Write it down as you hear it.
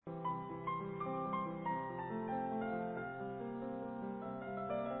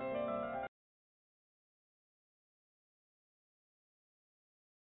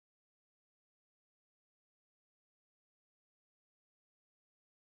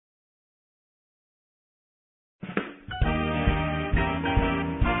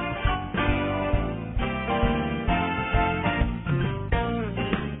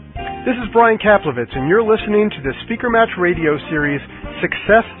This is Brian Kaplowitz, and you're listening to the Speaker Match radio series,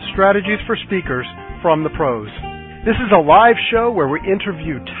 Success Strategies for Speakers from the Pros. This is a live show where we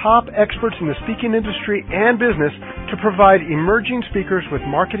interview top experts in the speaking industry and business to provide emerging speakers with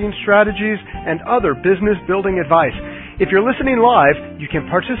marketing strategies and other business building advice. If you're listening live, you can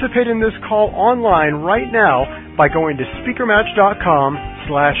participate in this call online right now by going to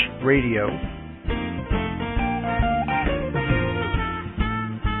speakermatch.com/radio.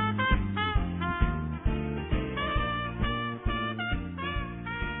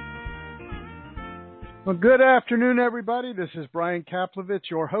 Well, good afternoon, everybody. This is Brian Kaplowitz,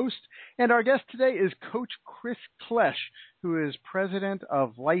 your host, and our guest today is Coach Chris Klesch, who is president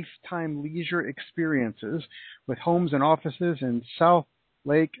of Lifetime Leisure Experiences with homes and offices in South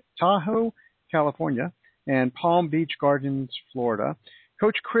Lake Tahoe, California, and Palm Beach Gardens, Florida.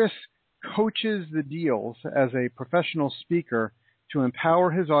 Coach Chris coaches the deals as a professional speaker to empower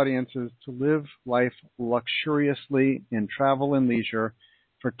his audiences to live life luxuriously in travel and leisure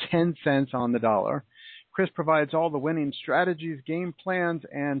for 10 cents on the dollar. Chris provides all the winning strategies, game plans,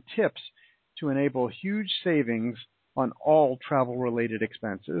 and tips to enable huge savings on all travel-related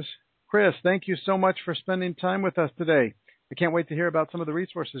expenses. Chris, thank you so much for spending time with us today. I can't wait to hear about some of the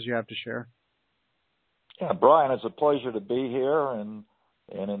resources you have to share. Yeah, Brian, it's a pleasure to be here and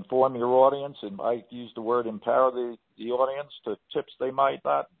inform your audience. And I use the word empower the audience to tips they might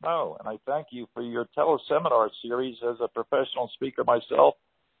not know. And I thank you for your teleseminar series. As a professional speaker myself,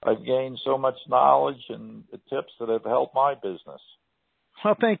 I've gained so much knowledge and tips that have helped my business.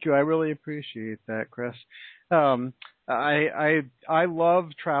 Well, thank you. I really appreciate that, Chris. I love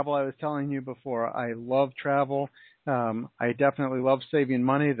travel. I was telling you before, I love travel. I definitely love saving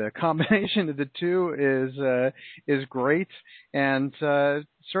money. The combination of the two is great, and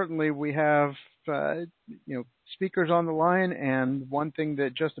certainly we have speakers on the line, and one thing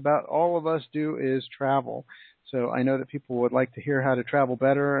that just about all of us do is travel. So I know that people would like to hear how to travel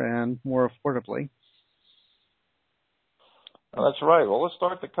better and more affordably. That's right. Well, let's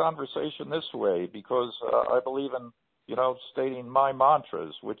start the conversation this way because I believe in, stating my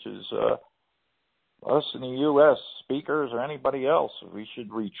mantras, which is us in the U.S., speakers or anybody else, we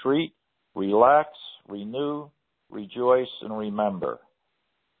should retreat, relax, renew, rejoice, and remember.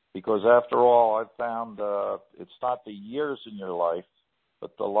 Because after all, I've found it's not the years in your life,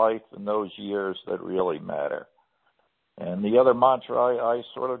 but the life in those years that really matter. And the other mantra I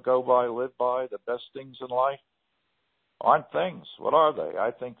sort of live by, the best things in life aren't things. What are they? I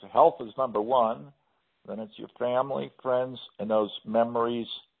think health is number one. Then it's your family, friends, and those memories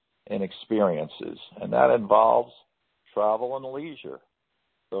and experiences. And that involves travel and leisure,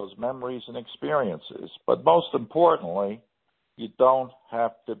 those memories and experiences. But most importantly, you don't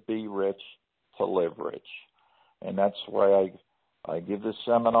have to be rich to live rich. And that's why I give this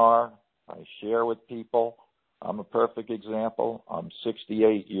seminar. I share with people. I'm a perfect example. I'm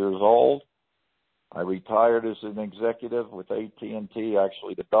 68 years old. I retired as an executive with AT&T,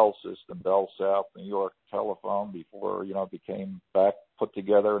 actually the Bell system, Bell South New York Telephone, before, became back put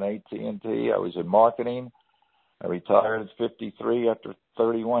together in AT&T. I was in marketing. I retired at 53 after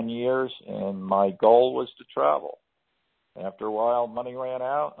 31 years, and my goal was to travel. After a while, money ran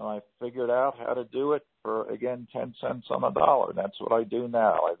out, and I figured out how to do it for, again, 10 cents on the dollar. That's what I do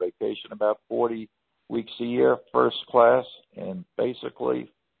now. I vacation about 40 weeks a year, first class, and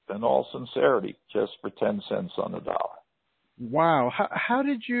basically, in all sincerity, just for 10 cents on the dollar. Wow. How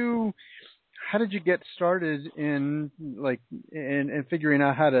did you get started in figuring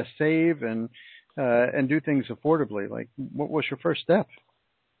out how to save and do things affordably? Like, what was your first step?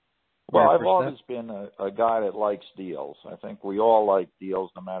 Well, I've always been a guy that likes deals. I think we all like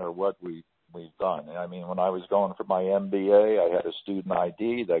deals no matter what we've done. I mean, when I was going for my MBA, I had a student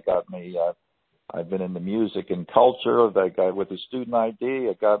ID that got me I've been into music and culture. That guy with the student ID,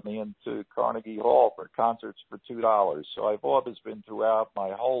 it got me into Carnegie Hall for concerts for $2. So I've always been throughout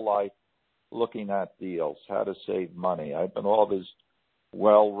my whole life looking at deals, how to save money. I've been always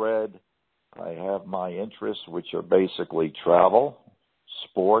well-read. I have my interests, which are basically travel,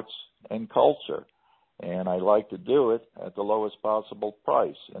 sports, and culture. And I like to do it at the lowest possible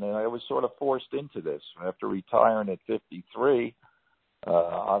price. And I was sort of forced into this. After retiring at 53,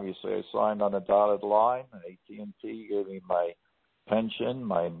 obviously I signed on a dotted line. AT&T gave me my pension,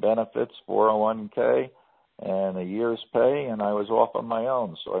 my benefits, 401k, and a year's pay, and I was off on my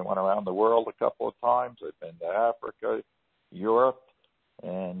own. So I went around the world a couple of times. I've been to Africa, Europe,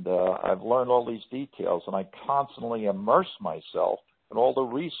 and I've learned all these details, and I constantly immerse myself in all the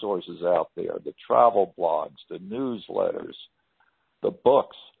resources out there, the travel blogs, the newsletters, the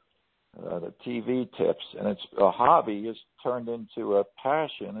books, the TV tips, and it's a hobby has turned into a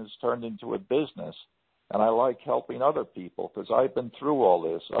passion, has turned into a business. And I like helping other people because I've been through all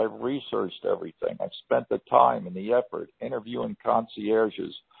this. I've researched everything. I've spent the time and the effort interviewing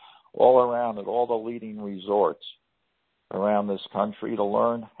concierges all around at all the leading resorts around this country to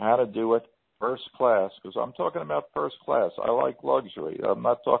learn how to do it first class, because I'm talking about first class. I like luxury. I'm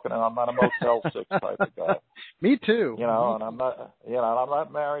not a Motel 6 type of guy. Me too. And I'm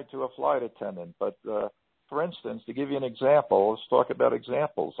not married to a flight attendant. But for instance, to give you an example, let's talk about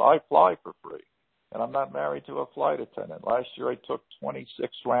examples. I fly for free, and I'm not married to a flight attendant. Last year I took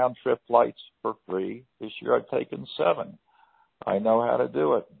 26 round-trip flights for free. This year I've taken 7. I know how to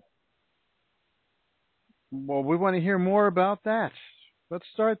do it. Well, we want to hear more about that. Let's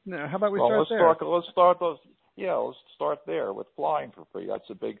start. How about we start there? Let's start there with flying for free. That's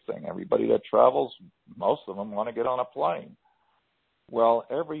a big thing. Everybody that travels, most of them want to get on a plane. Well,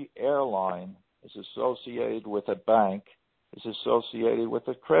 every airline is associated with a bank, is associated with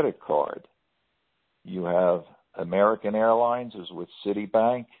a credit card. You have American Airlines is with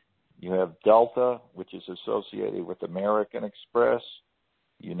Citibank. You have Delta, which is associated with American Express.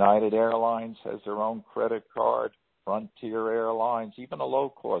 United Airlines has their own credit card. Frontier Airlines, even the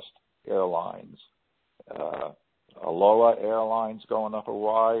low-cost airlines. Aloha Airlines going to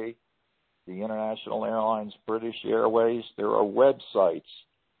Hawaii. The International Airlines, British Airways. There are websites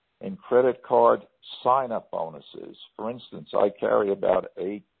and credit card sign-up bonuses. For instance, I carry about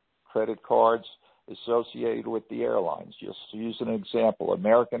 8 credit cards associated with the airlines. Just to use an example,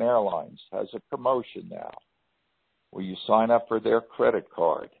 American Airlines has a promotion now where you sign up for their credit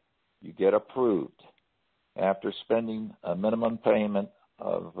card. You get approved. After spending a minimum payment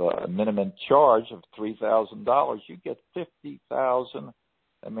of a minimum charge of $3,000, you get 50,000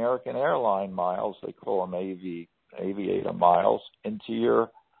 American Airline miles, they call them aviator miles, into your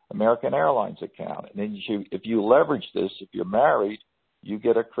American Airlines account. And then if you leverage this, if you're married, you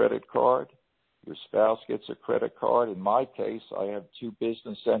get a credit card. Your spouse gets a credit card. In my case, I have 2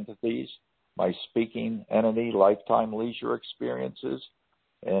 business entities, my speaking entity, Lifetime Leisure Experiences,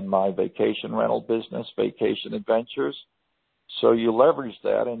 and my vacation rental business, Vacation Adventures. So you leverage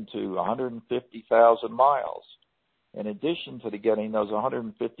that into 150,000 miles. In addition to getting those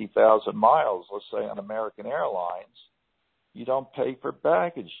 150,000 miles, let's say on American Airlines, you don't pay for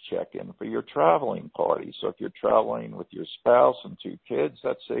baggage check-in for your traveling party. So if you're traveling with your spouse and 2 kids,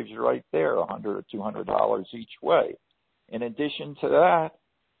 that saves you right there $100 or $200 each way. In addition to that,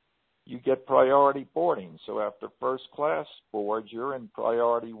 you get priority boarding. So after first class board, you're in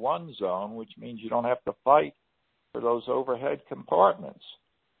priority 1 zone, which means you don't have to fight for those overhead compartments.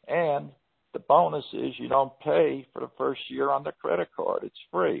 And the bonus is you don't pay for the first year on the credit card. It's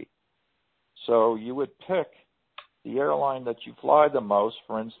free. So you would pick the airline that you fly the most.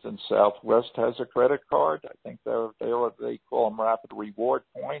 For instance, Southwest has a credit card. I think they call them Rapid Reward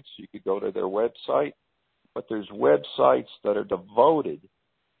Points. You could go to their website. But there's websites that are devoted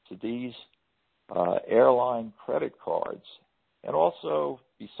to these airline credit cards. And also,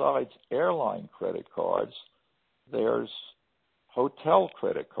 besides airline credit cards, there's hotel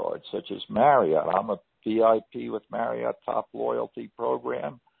credit cards such as Marriott. I'm a VIP with Marriott Top Loyalty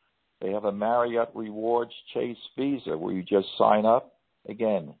Program. They have a Marriott Rewards Chase Visa where you just sign up.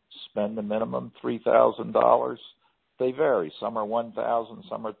 Again, spend the minimum $3,000. They vary. Some are $1,000,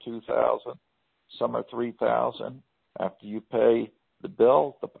 some are $2,000, some are $3,000. After you pay the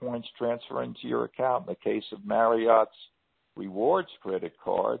bill, the points transfer into your account. In the case of Marriott's Rewards credit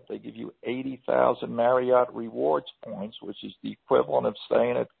card, they give you 80,000 Marriott Rewards points, which is the equivalent of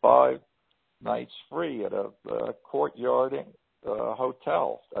staying at 5 nights free at a Courtyard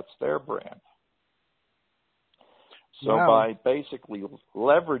hotel. That's their brand. So by basically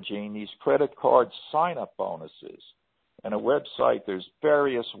leveraging these credit card sign-up bonuses and a website, there's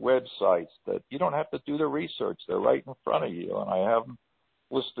various websites that you don't have to do the research. They're right in front of you, and I have them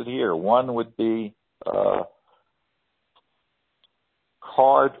listed here. One would be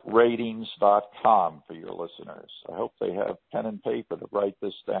cardratings.com for your listeners. I hope they have pen and paper to write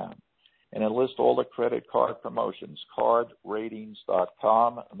this down. And it lists all the credit card promotions,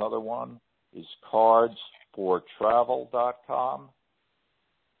 cardratings.com. Another one is cardsfortravel.com.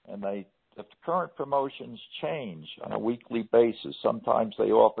 And the current promotions change on a weekly basis. Sometimes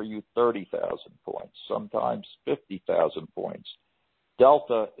they offer you 30,000 points, sometimes 50,000 points.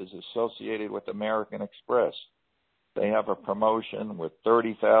 Delta is associated with American Express. They have a promotion with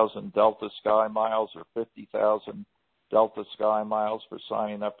 30,000 Delta Sky Miles or 50,000 Delta Sky Miles for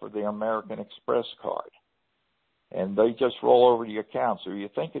signing up for the American Express card. And they just roll over to your account. So you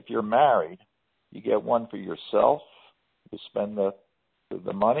think if you're married, you get one for yourself, you spend the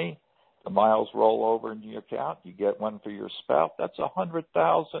money, the miles roll over into your account. You get one for your spouse. That's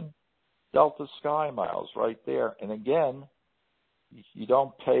 100,000 Delta Sky miles right there. And again, you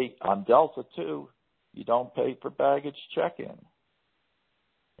don't pay on Delta too. You don't pay for baggage check-in,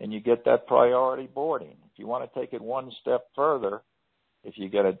 and you get that priority boarding. If you want to take it one step further, if you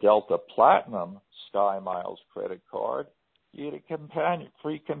get a Delta Platinum Sky Miles credit card, you get a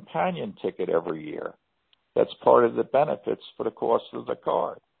free companion ticket every year. That's part of the benefits for the cost of the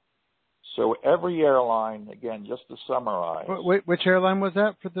card. So every airline, again, just to summarize. Which airline was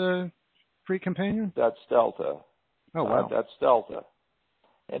that for the free companion? That's Delta. Oh, wow. That's Delta.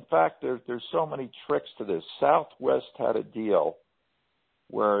 In fact, there's so many tricks to this. Southwest had a deal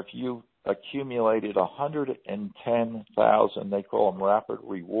where if you accumulated 110,000, they call them rapid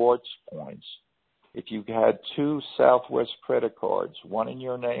rewards points, if you had two Southwest credit cards, one in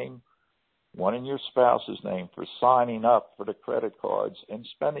your name, one in your spouse's name, for signing up for the credit cards and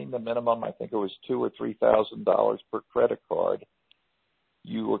spending the minimum, I think it was $2,000 or $3,000 per credit card,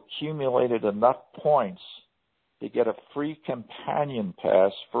 you accumulated enough points to get a free companion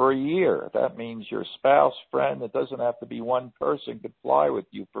pass for a year. That means your spouse, friend, it doesn't have to be one person, could fly with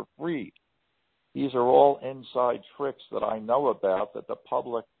you for free. These are all inside tricks that I know about that the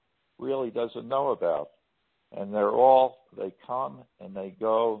public really doesn't know about. And they come and they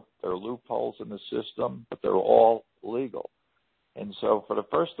go. There are loopholes in the system, but they're all legal. And so for the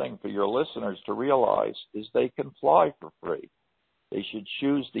first thing for your listeners to realize is they can fly for free. They should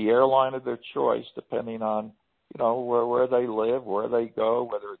choose the airline of their choice depending on, where they live, where they go,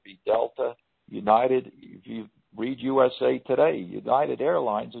 whether it be Delta, United. If you read USA Today, United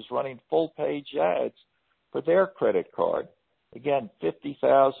Airlines is running full-page ads for their credit card. Again,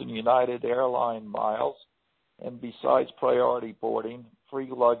 50,000 United Airline miles, and besides priority boarding, free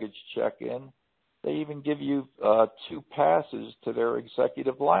luggage check-in, they even give you 2 passes to their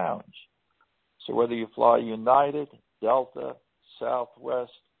executive lounge. So whether you fly United, Delta,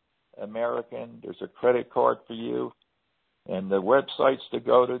 Southwest, American, there's a credit card for you. And the websites to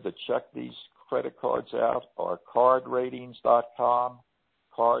go to check these credit cards out are cardratings.com,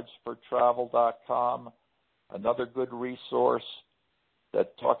 cardsfortravel.com. Another good resource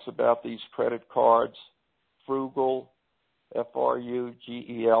that talks about these credit cards, Frugal,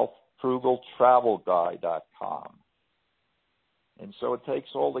 F-R-U-G-E-L, frugaltravelguy.com. And so it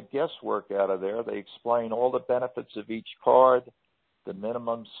takes all the guesswork out of there. They explain all the benefits of each card, the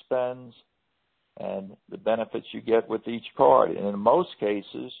minimum spends, and the benefits you get with each card. And in most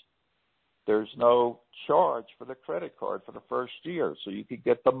cases, there's no charge for the credit card for the first year. So you could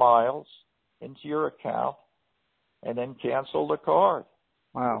get the miles into your account and then cancel the card.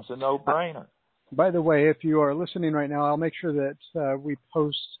 Wow. It's a no-brainer. By the way, if you are listening right now, I'll make sure that we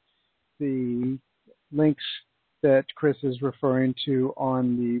post the links that Chris is referring to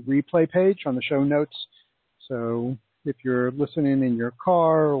on the replay page on the show notes. So if you're listening in your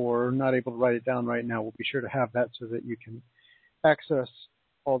car or not able to write it down right now, we'll be sure to have that so that you can access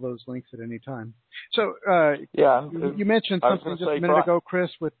all those links at any time. So you mentioned something just a minute ago, Chris,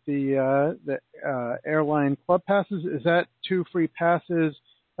 with the airline club passes. Is that 2 free passes,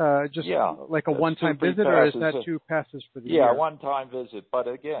 like a one-time visit, or is that 2 passes for the year? Yeah, one-time visit. But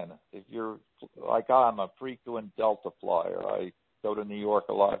again, if you're like I'm a frequent Delta flyer, I go to New York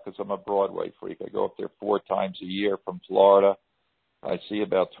a lot because I'm a Broadway freak. I go up there 4 times a year from Florida. I see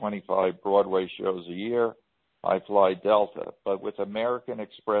about 25 Broadway shows a year. I fly Delta. But with American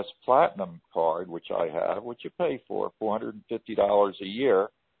Express Platinum card, which I have, which you pay for $450 a year,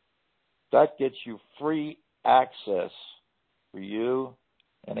 that gets you free access for you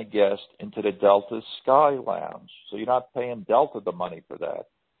and a guest into the Delta Sky Lounge. So you're not paying Delta the money for that.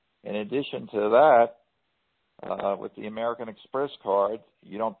 In addition to that, with the American Express card,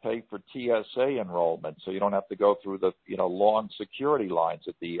 you don't pay for TSA enrollment, so you don't have to go through the long security lines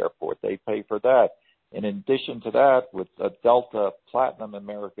at the airport. They pay for that. In addition to that, with a Delta Platinum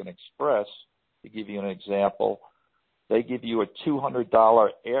American Express, to give you an example, they give you a $200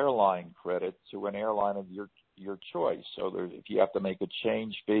 airline credit to an airline of your choice. So if you have to make a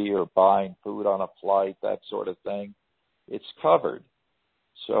change fee or buying food on a flight, that sort of thing, it's covered.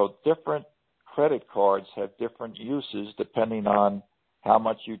 So different credit cards have different uses depending on how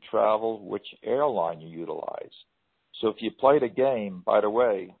much you travel, which airline you utilize. So if you played a game, by the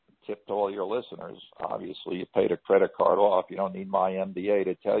way, tip to all your listeners, obviously you paid a credit card off. You don't need my MBA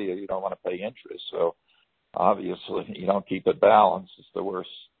to tell you don't want to pay interest. So obviously you don't keep it balanced. It's the worst,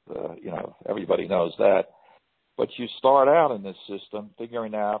 everybody knows that. But you start out in this system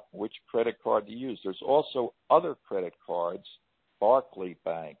figuring out which credit card to use. There's also other credit cards, Barclays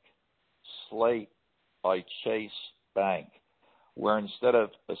Bank, Slate by Chase Bank. where instead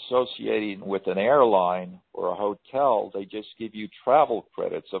of associating with an airline or a hotel, they just give you travel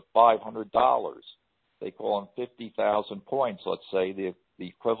credits of $500. They call them 50,000 points, let's say, the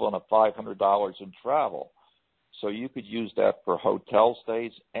equivalent of $500 in travel. So you could use that for hotel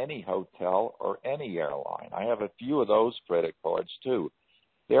stays, any hotel or any airline. I have a few of those credit cards too.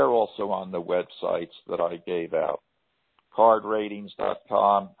 They're also on the websites that I gave out.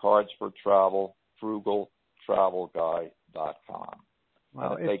 Cardratings.com, Cards for Travel, FrugalTravelGuy.com. Wow.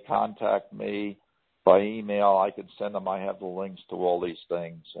 And if they contact me by email, I can send them. I have the links to all these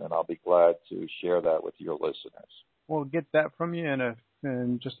things, and I'll be glad to share that with your listeners. We'll get that from you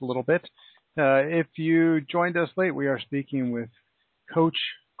in just a little bit. If you joined us late, we are speaking with Coach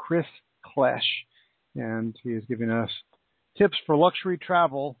Chris Klesch, and he is giving us tips for luxury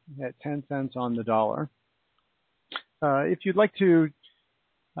travel at 10 cents on the dollar. If you'd like to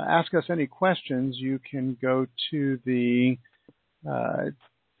ask us any questions, you can go to the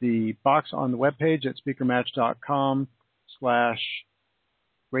box on the webpage at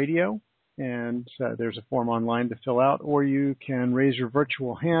speakermatch.com/radio, and there's a form online to fill out, or you can raise your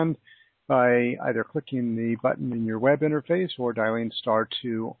virtual hand by either clicking the button in your web interface or dialing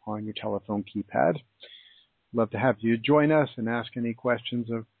 *2 on your telephone keypad. Love to have you join us and ask any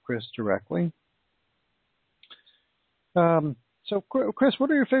questions of Chris directly. So, Chris, what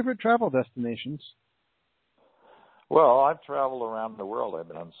are your favorite travel destinations? Well, I've traveled around the world. I've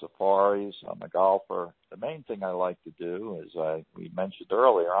been on safaris. I'm a golfer. The main thing I like to do is, we mentioned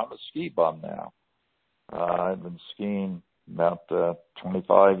earlier, I'm a ski bum now. I've been skiing about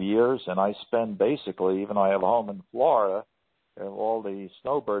 25 years, and I spend basically, even though I have a home in Florida, and all the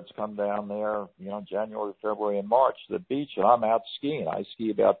snowbirds come down there, January, February, and March to the beach, and I'm out skiing. I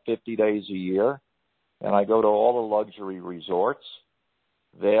ski about 50 days a year, and I go to all the luxury resorts.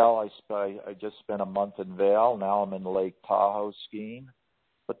 Vail, I just spent a month in Vail. Now I'm in Lake Tahoe skiing.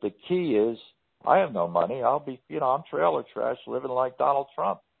 But the key is, I have no money. I'm trailer trash living like Donald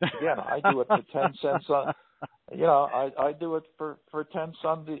Trump. Again, I do it for 10 cents on, I do it for 10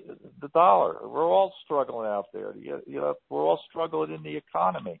 cents the dollar. We're all struggling out there. We're all struggling in the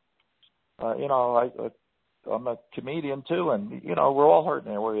economy. I'm a comedian too, and, we're all hurting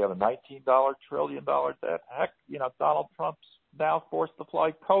there. We have a $19 trillion debt. Heck, Donald Trump's now forced to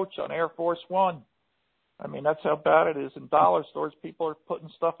fly coach on Air Force One. I mean, that's how bad it is. In dollar stores, people are putting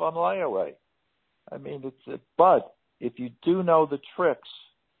stuff on layaway. I mean, but if you do know the tricks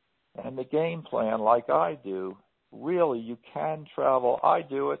and the game plan like I do, really you can travel. I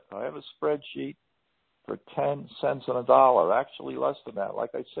do it. I have a spreadsheet for 10 cents on a dollar, actually less than that.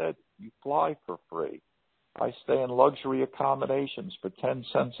 Like I said, you fly for free. I stay in luxury accommodations for 10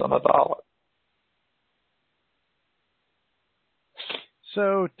 cents on a dollar.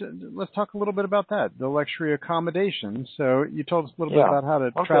 So let's talk a little bit about that, the luxury accommodations. So you told us a little bit about how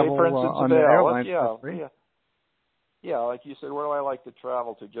to travel for instance, on the airline. Yeah, like you said, where do I like to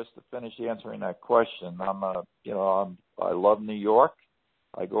travel to? Just to finish answering that question, I love New York.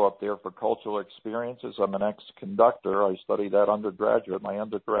 I go up there for cultural experiences. I'm an ex-conductor. I studied that undergraduate. My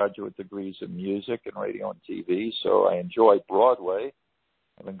undergraduate degree's in music and radio and TV, so I enjoy Broadway.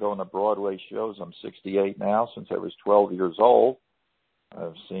 I've been going to Broadway shows. I'm 68 now, since I was 12 years old.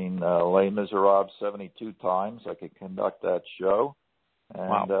 I've seen Les Miserables 72 times. I could conduct that show. And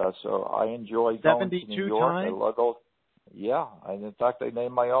wow. So I enjoy going to New York. Times? I love Yeah. And in fact, I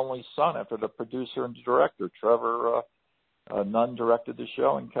named my only son after the producer and director. Trevor Nunn directed the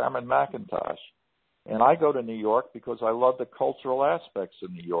show, and Cameron McIntosh. And I go to New York because I love the cultural aspects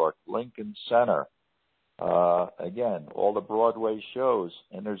of New York. Lincoln Center. Again, all the Broadway shows.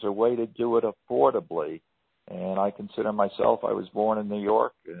 And there's a way to do it affordably. And I consider myself, I was born in New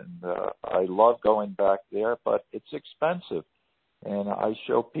York, and I love going back there, but it's expensive. And I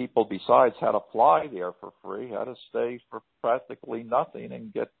show people, besides how to fly there for free, how to stay for practically nothing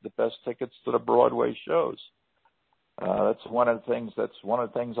and get the best tickets to the Broadway shows. That's one of the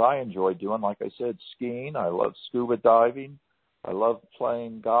things I enjoy doing. Like I said, skiing. I love scuba diving. I love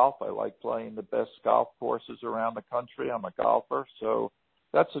playing golf. I like playing the best golf courses around the country. I'm a golfer, so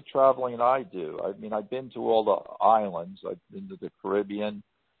that's the traveling I do. I mean, I've been to all the islands. I've been to the Caribbean,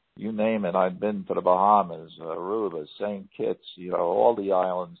 you name it. I've been to the Bahamas, Aruba, St. Kitts, all the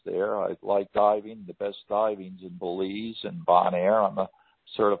islands there. I like diving. The best diving's in Belize and Bonaire. I'm a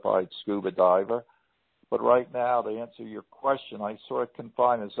certified scuba diver. But right now, to answer your question, I sort of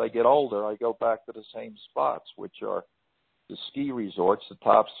confine. As I get older, I go back to the same spots, which are the ski resorts, the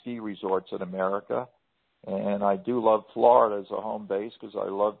top ski resorts in America. And I do love Florida as a home base because I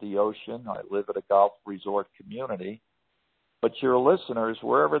love the ocean. I live at a golf resort community. But your listeners,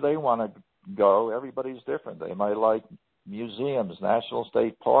 wherever they want to go, everybody's different. They might like museums, national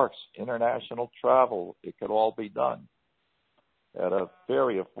state parks, international travel. It could all be done at a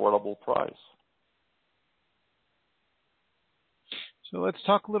very affordable price. So let's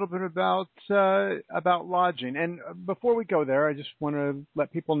talk a little bit about lodging. And before we go there, I just want to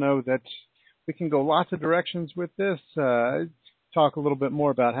let people know that we can go lots of directions with this. Talk a little bit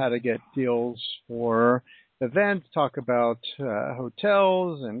more about how to get deals for events, talk about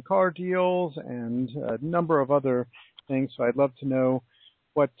hotels and car deals and a number of other things. So I'd love to know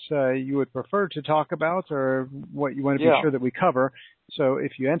what you would prefer to talk about or what you want to be sure that we cover. So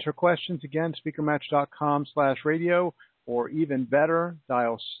if you enter questions, again, speakermatch.com/radio, or even better,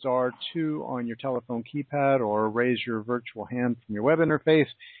 dial *2 on your telephone keypad or raise your virtual hand from your web interface,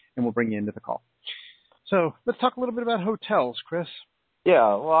 and we'll bring you into the call. So let's talk a little bit about hotels, Chris. Yeah,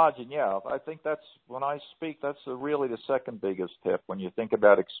 lodging, yeah. I think that's, when I speak, that's really the second biggest tip when you think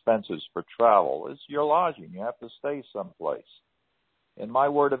about expenses for travel, is your lodging. You have to stay someplace. And my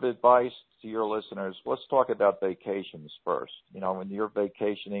word of advice to your listeners, let's talk about vacations first. You know, when you're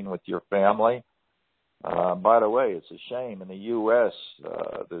vacationing with your family, by the way, it's a shame in the U.S.,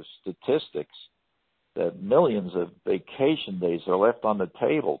 there's statistics that millions of vacation days are left on the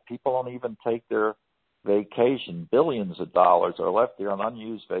table. People don't even take their vacation. Billions of dollars are left there on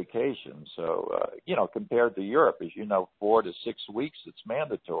unused vacation. So, compared to Europe, as you know, 4 to 6 weeks, it's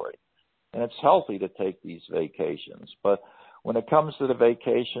mandatory. And it's healthy to take these vacations. But when it comes to the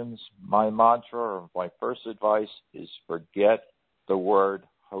vacations, my mantra or my first advice is forget the word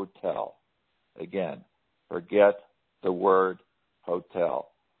hotel. Again, forget the word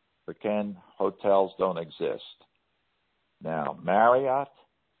hotel. Pretend hotels don't exist. Now, Marriott,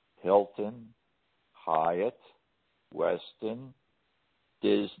 Hilton, Hyatt, Westin,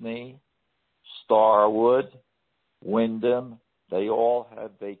 Disney, Starwood, Wyndham, they all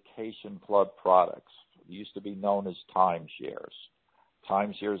have vacation club products. It used to be known as timeshares.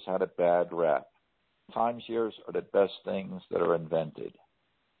 Timeshares had a bad rep. Timeshares are the best things that are invented.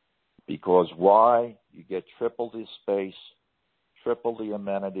 Because why? You get triple the space, triple the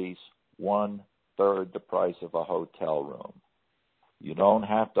amenities, 1/3 the price of a hotel room. You don't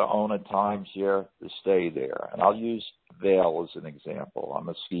have to own a timeshare to stay there. And I'll use Vail as an example. I'm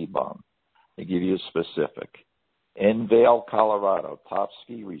a ski bum. To give you a specific. In Vail, Colorado, top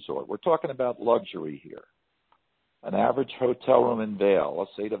ski resort. We're talking about luxury here. An average hotel room in Vail,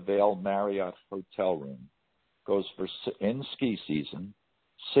 let's say the Vail Marriott hotel room, goes for, in ski season,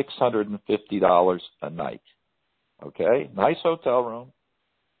 $650 a night. Okay? Nice hotel room,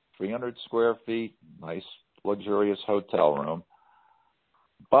 300 square feet, nice luxurious hotel room.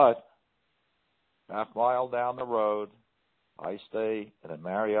 But half-mile down the road, I stay in a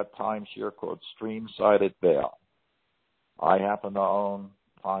Marriott timeshare called Streamside at Vail. I happen to own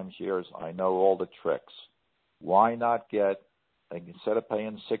timeshares. I know all the tricks. Why not get, instead of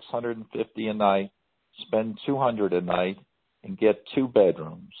paying $650 a night, spend $200 a night and get 2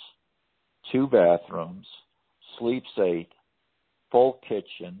 bedrooms, 2 bathrooms, sleeps 8, full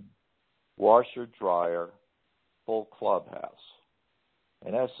kitchen, washer, dryer, full clubhouse.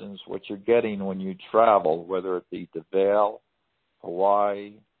 In essence, what you're getting when you travel, whether it be to Vail,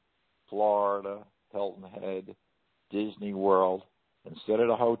 Hawaii, Florida, Hilton Head, Disney World, instead of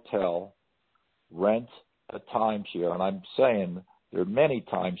a hotel, rent a timeshare. And I'm saying there are many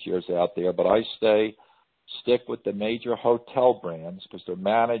timeshares out there, but I stick with the major hotel brands because they're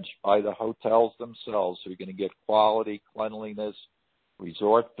managed by the hotels themselves, so you're going to get quality, cleanliness,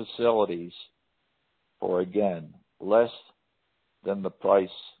 resort facilities for, again, less than the price,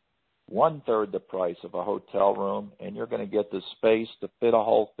 1/3 the price of a hotel room, and you're going to get the space to fit a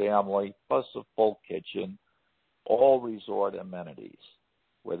whole family, plus a full kitchen, all resort amenities,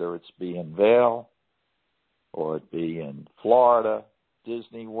 whether it's be in Vail or it be in Florida,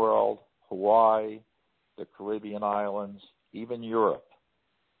 Disney World, Hawaii, the Caribbean islands, even Europe.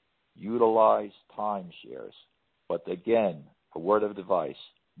 Utilize timeshares. But again, a word of advice,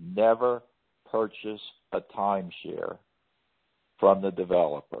 never purchase a timeshare from the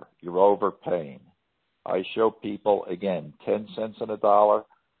developer. You're overpaying. I show people, again, 10 cents on a dollar.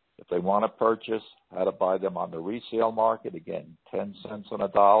 If they want to purchase, how to buy them on the resale market. Again, 10 cents on a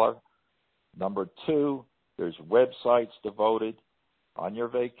dollar. Number 2, there's websites devoted on your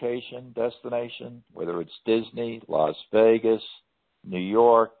vacation destination, whether it's Disney, Las Vegas, New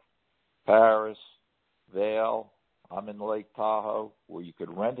York, Paris, Vail, I'm in Lake Tahoe, where you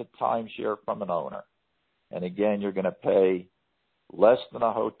could rent a timeshare from an owner. And again, you're going to pay less than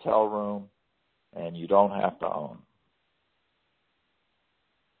a hotel room, and you don't have to own.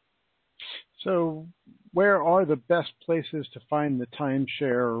 So where are the best places to find the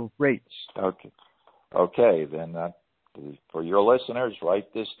timeshare rates? Okay, then For your listeners,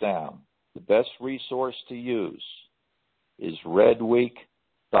 write this down. The best resource to use is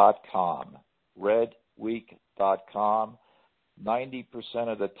redweek.com. Redweek.com. 90%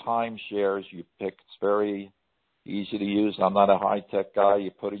 of the timeshares you pick, it's very easy to use. I'm not a high-tech guy.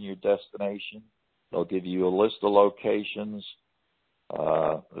 You put in your destination. They'll give you a list of locations.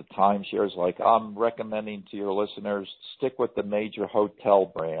 The timeshares, like I'm recommending to your listeners, stick with the major hotel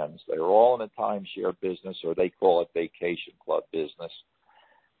brands. They're all in the timeshare business, or they call it vacation club business.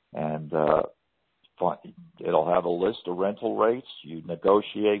 And it'll have a list of rental rates. You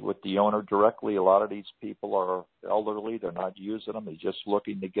negotiate with the owner directly. A lot of these people are elderly. They're not using them. They're just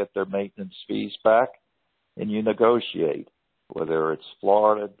looking to get their maintenance fees back. And you negotiate, whether it's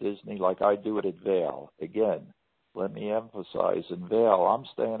Florida, Disney, like I do it at Vail. Again, let me emphasize, in Vail, I'm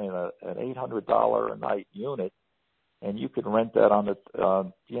staying in an $800 a night unit, and you can rent that on the,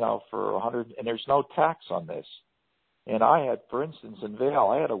 for $100, and there's no tax on this. And I had, for instance, in Vail,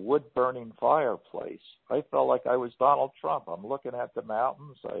 I had a wood-burning fireplace. I felt like I was Donald Trump. I'm looking at the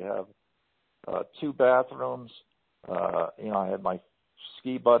mountains. I have 2 bathrooms. I had my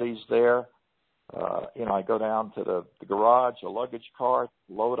ski buddies there. I go down to the garage, a luggage cart,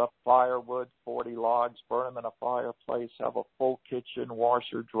 load up firewood, 40 logs, burn them in a fireplace, have a full kitchen,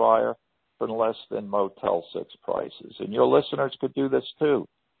 washer, dryer for less than Motel 6 prices. And your listeners could do this too.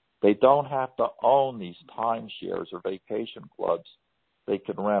 They don't have to own these timeshares or vacation clubs. They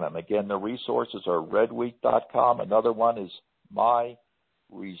can rent them. Again, the resources are redweek.com. Another one is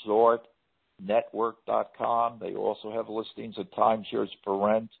myresortnetwork.com. They also have listings of timeshares for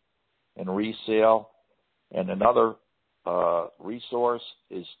rent and resale. And another resource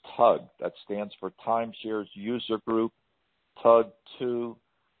is TUG. That stands for Timeshares User Group, TUG2,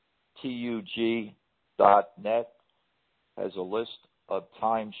 TUG.net, has a list of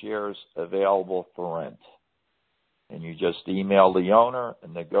timeshares available for rent. And you just email the owner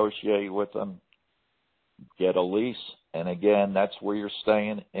and negotiate with them, get a lease, and again, that's where you're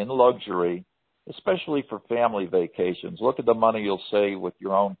staying in luxury, especially for family vacations. Look at the money you'll save with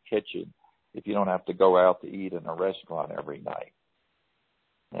your own kitchen if you don't have to go out to eat in a restaurant every night.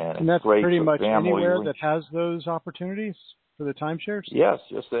 And that's great pretty for much family anywhere that has those opportunities for the timeshares? Yes,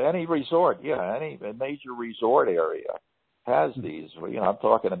 just any resort. Yeah, any major resort area has these. I'm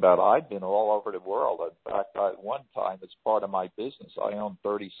talking about, I've been all over the world. In fact, at one time, as part of my business, I owned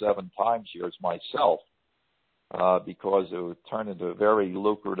 37 timeshares myself because it would turn into a very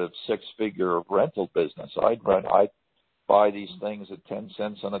lucrative 6-figure rental business. I'd buy these things at 10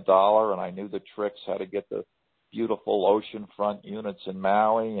 cents on a dollar, and I knew the tricks, how to get the beautiful oceanfront units in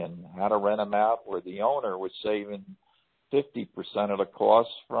Maui and how to rent them out, where the owner was saving 50% of the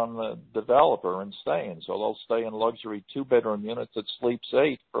costs from the developer and staying. So they'll stay in luxury 2-bedroom units that sleeps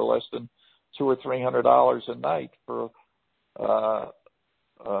 8 for less than $200 or $300 a night for,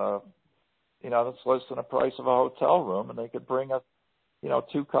 that's less than the price of a hotel room, and they could bring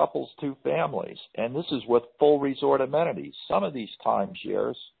 2 couples, 2 families. And this is with full resort amenities. Some of these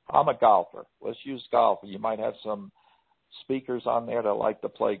timeshares, I'm a golfer. Let's use golf. You might have some speakers on there that like to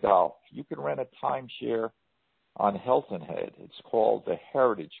play golf. You can rent a timeshare on Hilton Head. It's called the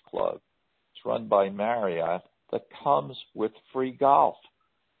Heritage Club. It's run by Marriott, that comes with free golf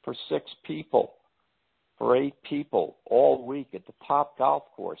for 6 people, for 8 people all week at the top golf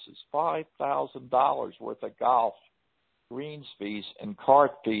courses. $5,000 worth of golf, greens fees, and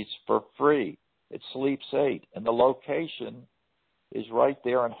cart fees for free. It sleeps 8. And the location is right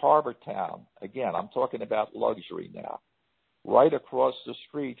there in Harbor Town. Again, I'm talking about luxury now. Right across the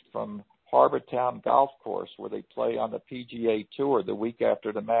street from Harbor Town Golf Course, where they play on the PGA Tour the week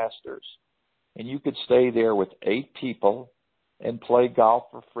after the Masters. And you could stay there with 8 people and play golf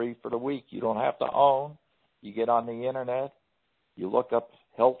for free for the week. You don't have to own. You get on the internet, you look up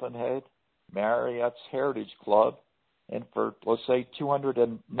Hilton Head, Marriott's Heritage Club, and for, let's say, $200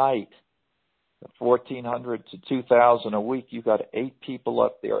 a night, $1,400 to $2,000 a week, you got 8 people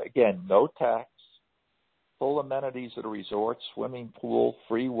up there. Again, no tax, full amenities at a resort, swimming pool,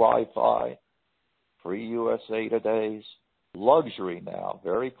 free Wi-Fi, free USA Todays, luxury now,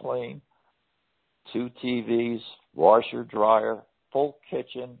 very clean, 2 TVs, washer, dryer, full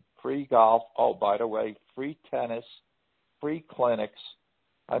kitchen, free golf. Oh, by the way, free tennis, free clinics.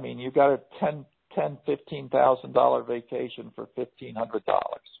 I mean, you got a $15,000 vacation for $1,500.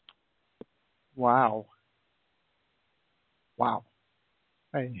 Wow.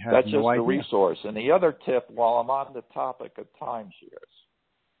 That's just the resource. And the other tip, while I'm on the topic of timeshares,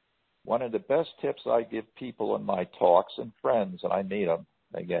 one of the best tips I give people in my talks and friends, and I meet them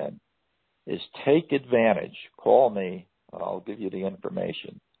again, is take advantage. Call me. I'll give you the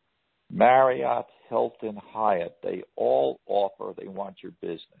information. Marriott, Hilton, Hyatt, they all offer, they want your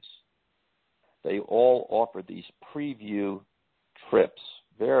business. They all offer these preview trips,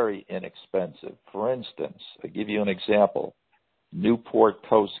 very inexpensive. For instance, I'll give you an example. Newport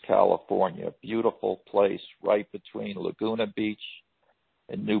Coast, California, a beautiful place right between Laguna Beach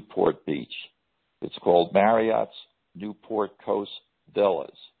and Newport Beach. It's called Marriott's Newport Coast Villas.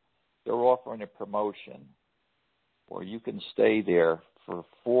 They're offering a promotion where you can stay there for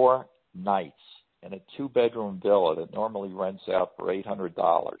 4 nights in a 2-bedroom villa that normally rents out for $800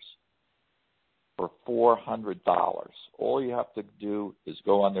 for $400. All you have to do is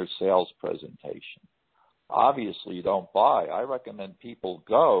go on their sales presentation. Obviously, you don't buy. I recommend people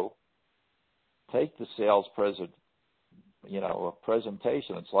go, take the sales presentation.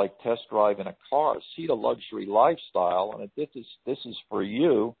 It's like test driving a car. See the luxury lifestyle, and if this is for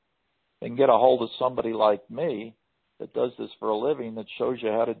you, then get a hold of somebody like me that does this for a living that shows you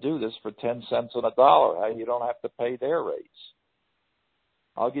how to do this for 10 cents on a dollar. How you don't have to pay their rates.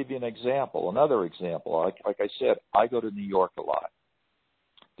 I'll give you an example. Another example. Like I said, I go to New York a lot.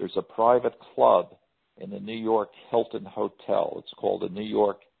 There's a private club in the New York Hilton Hotel. It's called the New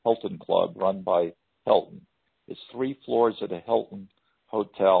York Hilton Club, run by Hilton. It's 3 floors at a Hilton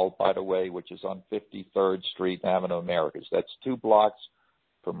Hotel, by the way, which is on 53rd Street and Avenue of Americas. That's 2 blocks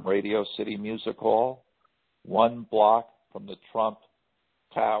from Radio City Music Hall, 1 block from the Trump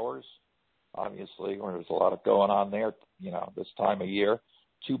Towers, obviously, where there's a lot of going on there, this time of year.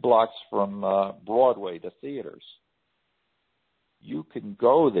 2 blocks from Broadway, the theaters. You can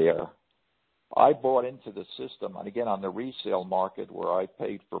go there. I bought into the system, and again, on the resale market where I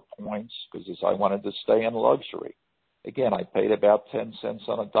paid for points because I wanted to stay in luxury. Again, I paid about 10 cents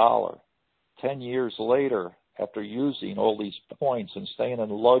on a dollar. 10 years later, after using all these points and staying in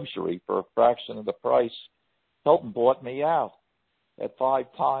luxury for a fraction of the price, Hilton bought me out at 5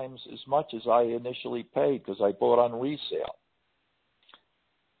 times as much as I initially paid because I bought on resale.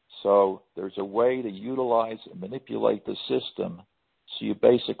 So there's a way to utilize and manipulate the system so you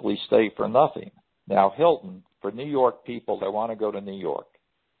basically stay for nothing. Now, Hilton, for New York people that want to go to New York,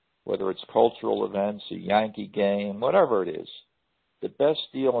 whether it's cultural events, a Yankee game, whatever it is, the best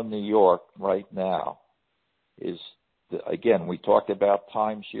deal in New York right now is, again, we talked about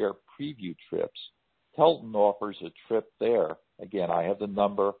timeshare preview trips. Hilton offers a trip there. Again, I have the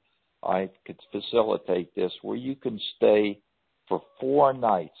number. I could facilitate this where you can stay for 4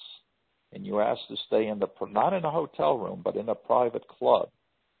 nights. And you ask to stay not in a hotel room, but in a private club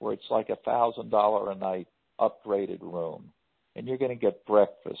where it's like $1,000 a night upgraded room. And you're going to get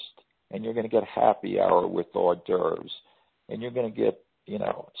breakfast, and you're going to get happy hour with hors d'oeuvres, and you're going to get,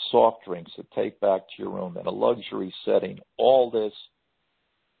 soft drinks to take back to your room in a luxury setting. All this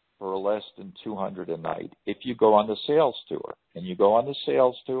for less than $200 a night. If you go on the sales tour, and you go on the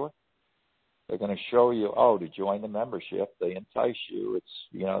sales tour, they're going to show you, to join the membership, they entice you. It's,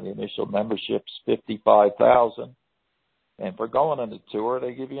 the initial membership's $55,000. And for going on the tour,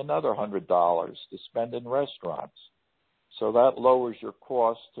 they give you another $100 to spend in restaurants. So that lowers your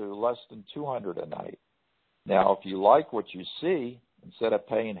cost to less than $200 a night. Now, if you like what you see, instead of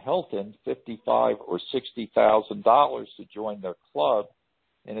paying Hilton $55,000 or $60,000 to join their club,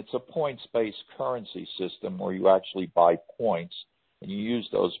 and it's a points-based currency system where you actually buy points, and you use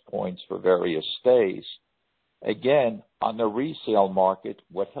those points for various stays. Again, on the resale market,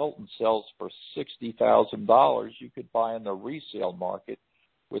 what Hilton sells for $60,000, you could buy in the resale market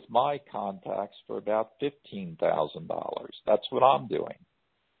with my contacts for about $15,000. That's what I'm doing.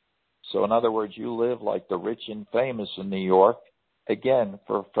 So in other words, you live like the rich and famous in New York, again,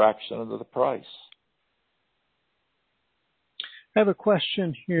 for a fraction of the price. I have a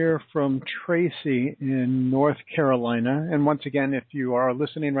question here from Tracy in North Carolina. And once again, if you are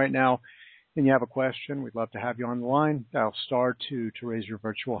listening right now and you have a question, we'd love to have you on the line. Dial *2 to raise your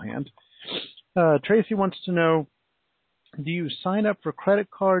virtual hand. Tracy wants to know, do you sign up for credit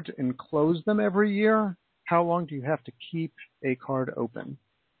cards and close them every year? How long do you have to keep a card open?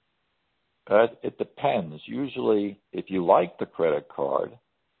 It depends. Usually, if you like the credit card,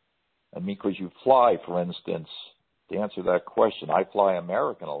 because you fly, for instance, to answer that question, I fly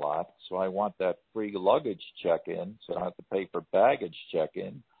American a lot, so I want that free luggage check-in, so I don't have to pay for baggage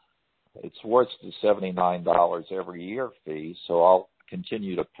check-in. It's worth the $79 every year fee, so I'll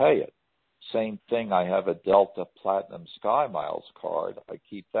continue to pay it. Same thing, I have a Delta Platinum Sky Miles card. I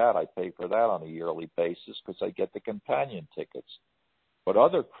keep that. I pay for that on a yearly basis because I get the companion tickets. But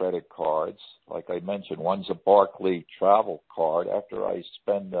other credit cards, like I mentioned, one's a Barclays travel card. After I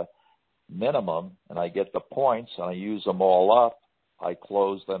spend the minimum and I get the points and I use them all up, I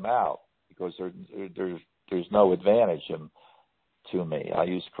close them out because there's no advantage in to me. I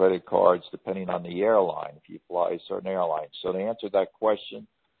use credit cards depending on the airline, if you fly a certain airline. So to answer that question,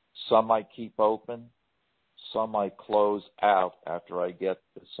 some I keep open, some I close out after I get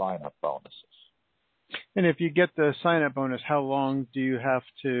the sign-up bonuses. And if you get the sign-up bonus, how long do you have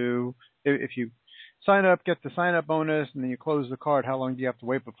to, if you sign up, get the sign-up bonus, and then you close the card, how long do you have to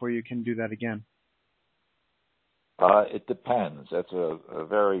wait before you can do that again? It depends. That's a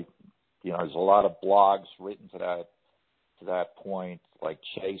very, there's a lot of blogs written to that point, like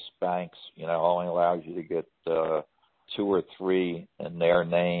Chase Banks, only allows you to get 2 or 3 in their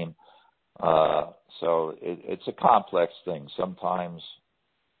name. So it's a complex thing. Sometimes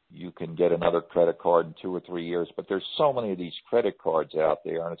you can get another credit card in 2 or 3 years, but there's so many of these credit cards out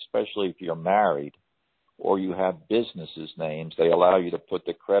there, and especially if you're married or you have businesses' names, they allow you to put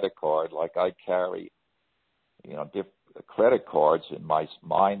the credit card, like I carry, different credit cards in my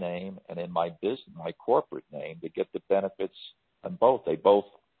name and in my business, my corporate name, to get the benefits on both. They both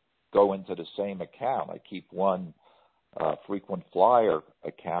go into the same account. I keep one frequent flyer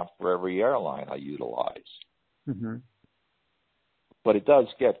account for every airline I utilize. Mm-hmm. But it does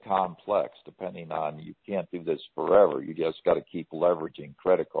get complex depending on, you can't do this forever. You just got to keep leveraging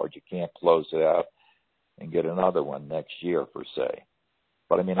credit cards. You can't close it out and get another one next year, per se.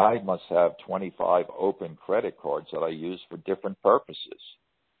 But I must have 25 open credit cards that I use for different purposes.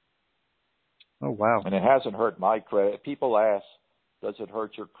 Oh, wow. And it hasn't hurt my credit. People ask, does it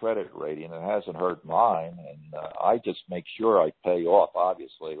hurt your credit rating? It hasn't hurt mine. And I just make sure I pay off.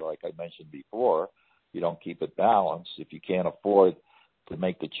 Obviously, like I mentioned before, you don't keep it balanced. If you can't afford to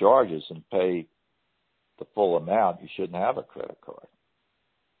make the charges and pay the full amount, you shouldn't have a credit card.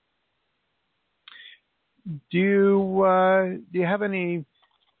 Do you have any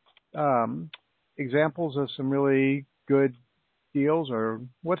examples of some really good deals, or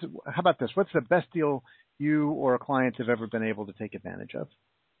how about this? What's the best deal you or clients have ever been able to take advantage of?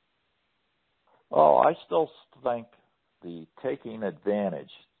 Oh, I still think the taking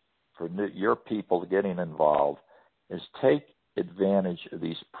advantage for your people getting involved is take advantage of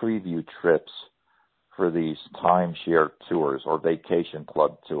these preview trips for these timeshare tours or vacation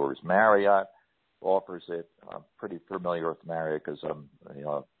club tours. Marriott offers it. I'm pretty familiar with Marriott because I'm,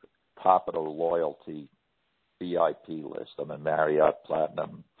 top of the loyalty VIP list. I'm a Marriott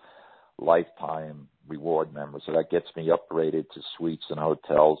Platinum Lifetime Reward member, so that gets me upgraded to suites and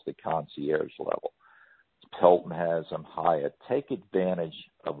hotels, the concierge level. Hilton has them, Hyatt. Take advantage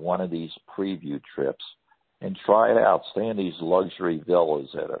of one of these preview trips and try it out. Stay in these luxury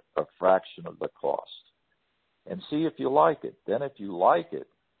villas at a fraction of the cost and see if you like it. Then if you like it,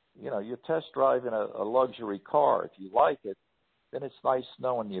 you're test driving a luxury car. If you like it, then it's nice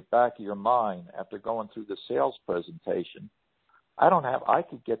knowing in the back of your mind after going through the sales presentation, I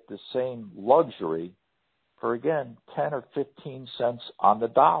could get the same luxury for, again, 10 or 15 cents on the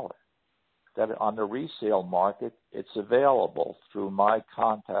dollar. That on the resale market, it's available through my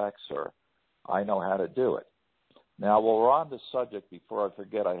contacts, or I know how to do it. Now, while we're on the subject, before I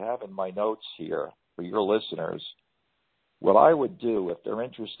forget, I have in my notes here for your listeners, what I would do if they're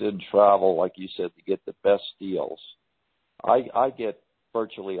interested in travel, like you said, to get the best deals. I get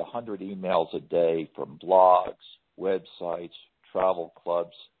virtually 100 emails a day from blogs, websites, travel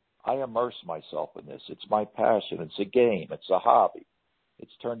clubs. I immerse myself in this. It's my passion. It's a game. It's a hobby.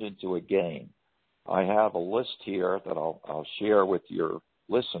 It's turned into a game. I have a list here that I'll share with your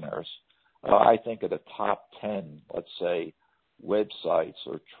listeners. I think of the top 10, let's say, websites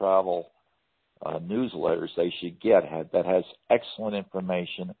or travel newsletters they should get that has excellent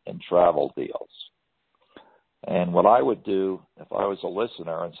information and travel deals. And what I would do if I was a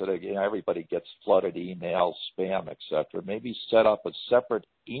listener, instead of everybody gets flooded emails, spam, etc., maybe set up a separate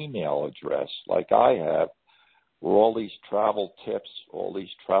email address like I have, where all these travel tips, all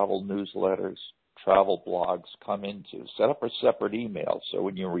these travel newsletters, travel blogs come into. Set up a separate email. So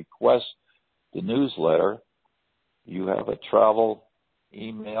when you request the newsletter, you have a travel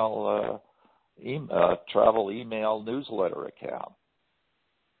email newsletter account.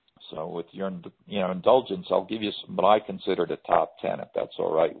 So with your indulgence, I'll give you some, what I consider the top 10, if that's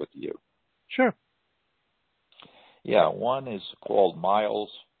all right with you. Sure. Yeah, one is called Miles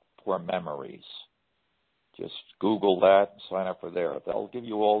for Memories. Just Google that and sign up for there. They'll give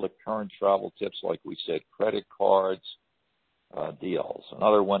you all the current travel tips, like we said, credit cards, deals.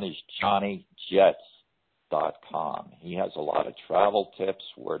 Another one is JohnnyJets.com. He has a lot of travel tips,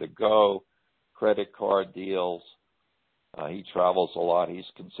 where to go, credit card deals. He travels a lot. He's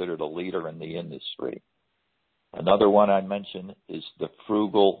considered a leader in the industry. Another one I mentioned is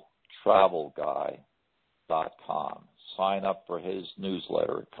thefrugaltravelguy.com. Sign up for his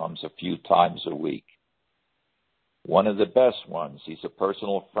newsletter. It comes a few times a week. One of the best ones, he's a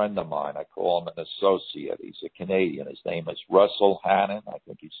personal friend of mine. I call him an associate. He's a Canadian. His name is Russell Hannon. I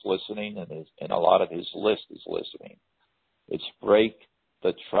think he's listening, and a lot of his list is listening. It's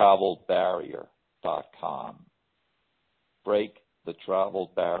breakthetravelbarrier.com.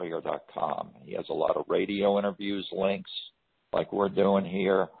 breakthetravelbarrier.com. He has a lot of radio interviews, links, like we're doing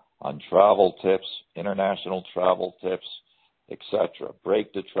here, on travel tips, international travel tips, etc.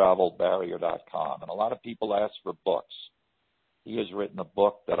 breakthetravelbarrier.com. And a lot of people ask for books. He has written a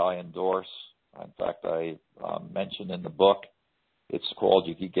book that I endorse. In fact, I mentioned in the book, it's called,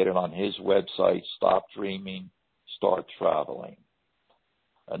 you can get it on his website, Stop Dreaming, Start Traveling.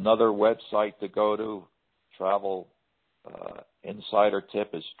 Another website to go to, travel insider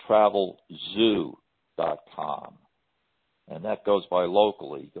tip, is travelzoo.com. And that goes by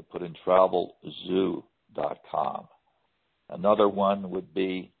locally. You can put in travelzoo.com. Another one would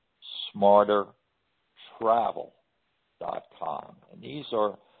be smartertravel.com. And these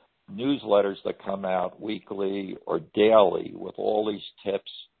are newsletters that come out weekly or daily with all these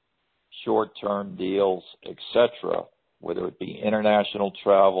tips, short-term deals, etc., whether it be international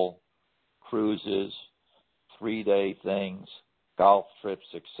travel, cruises, 3-day things, golf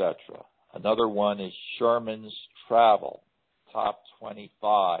trips, etc. Another one is Sherman's Travel,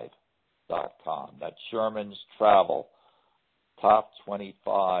 top25.com. That's Sherman's Travel,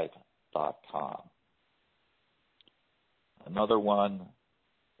 top25.com. Another one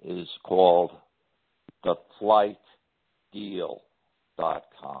is called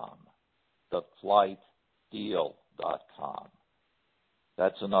theflightdeal.com. theflightdeal.com.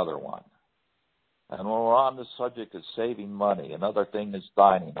 That's another one. And when we're on the subject of saving money, another thing is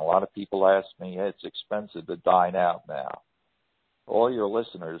dining. A lot of people ask me, hey, it's expensive to dine out now. All your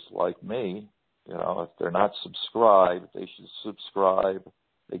listeners, like me, if they're not subscribed, they should subscribe,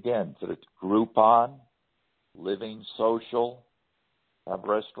 again, to the Groupon, Living Social, have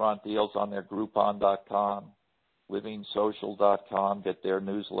restaurant deals on their Groupon.com, LivingSocial.com, get their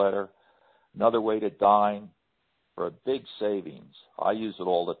newsletter. Another way to dine for a big savings, I use it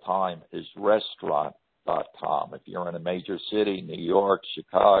all the time, is Restaurant.com. If you're in a major city, New York,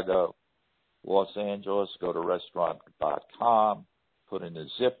 Chicago, Los Angeles, go to Restaurant.com, put in the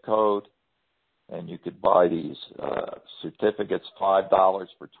zip code, and you could buy these certificates, $5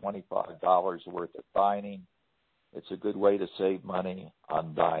 for $25 worth of dining. It's a good way to save money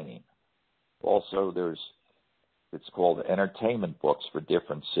on dining. Also, it's called entertainment books for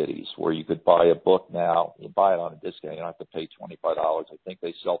different cities, where you could buy a book now. You buy it on a discount. You don't have to pay $25. I think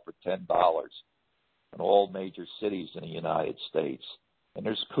they sell for $10 in all major cities in the United States. And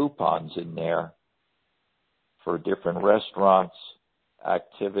there's coupons in there for different restaurants,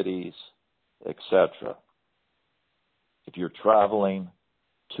 activities, etc. If you're traveling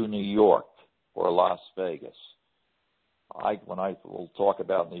to New York or Las Vegas, we'll talk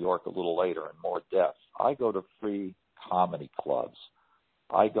about New York a little later in more depth. I go to free comedy clubs.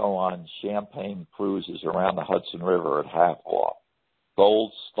 I go on champagne cruises around the Hudson River at half off.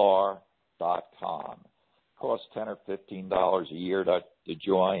 Goldstar.com. Costs $10 or $15 a year to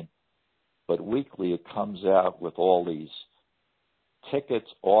join, but weekly it comes out with all these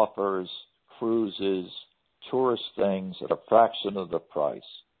tickets, offers, cruises, tourist things at a fraction of the price.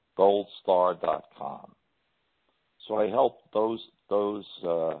 Goldstar.com. So I help those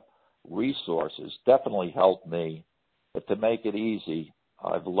resources definitely help me, but to make it easy,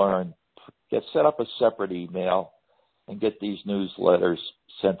 I've learned set up a separate email and get these newsletters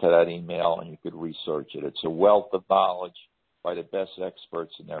sent to that email, and you could research it. It's a wealth of knowledge by the best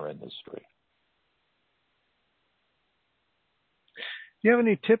experts in their industry. Do you have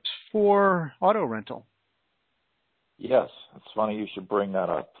any tips for auto rental? Yes, it's funny you should bring that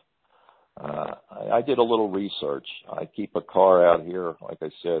up. I did a little research. I keep a car out here, like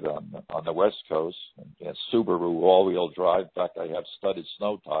I said, on the West Coast, Subaru all-wheel drive. In fact, I have studded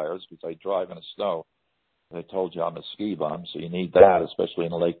snow tires because I drive in the snow. I told you I'm a ski bum, so you need that, especially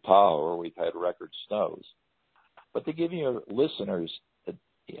in Lake Tahoe where we've had record snows. But to give your listeners the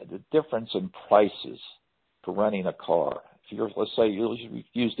difference in prices for renting a car. Let's say you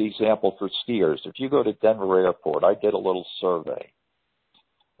use the example for skiers. If you go to Denver Airport, I did a little survey.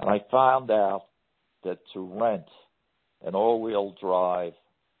 And I found out that to rent an all-wheel drive,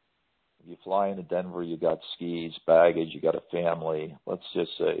 if you fly into Denver, you got skis, baggage, you got a family, let's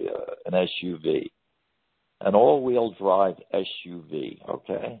just say an SUV. An all-wheel drive SUV,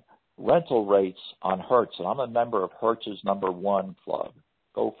 okay? Rental rates on Hertz, and I'm a member of Hertz's #1 club,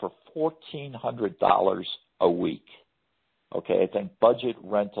 go for $1,400 a week. Okay, I think budget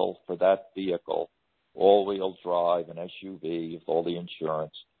rental for that vehicle, all-wheel drive, an SUV with all the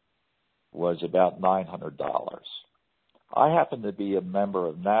insurance, was about $900. I happen to be a member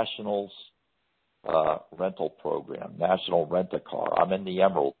of National's rental program, National Rent-A-Car. I'm in the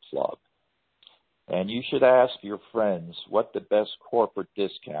Emerald Club. And you should ask your friends what the best corporate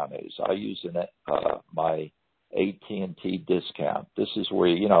discount is. I use my AT&T discount. This is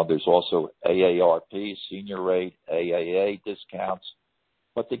where, there's also AARP, senior rate, AAA discounts.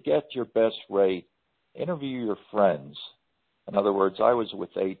 But to get your best rate, interview your friends. In other words, I was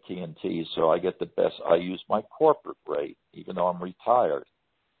with AT&T, so I get the best. I use my corporate rate, even though I'm retired,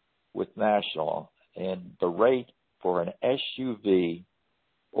 with National. And the rate for an SUV,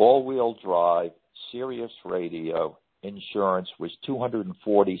 all-wheel drive, Sirius radio, insurance was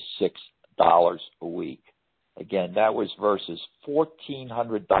 $246 a week. Again, that was versus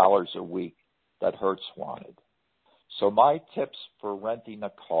 $1,400 a week that Hertz wanted. So my tips for renting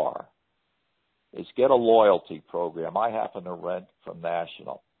a car is get a loyalty program. I happen to rent from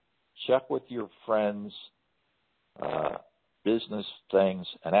National. Check with your friends, business things,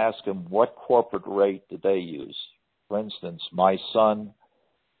 and ask them what corporate rate did they use. For instance, my son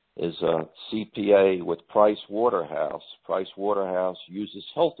is a CPA with Price Waterhouse. Price Waterhouse uses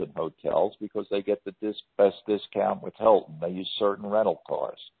Hilton hotels because they get the best discount with Hilton. They use certain rental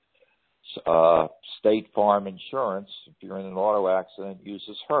cars. State Farm Insurance, if you're in an auto accident,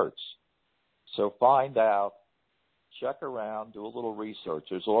 uses Hertz. So find out, check around, do a little research.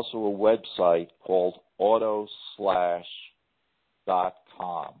 There's also a website called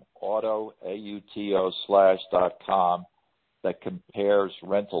autoslash.com, auto/.com, that compares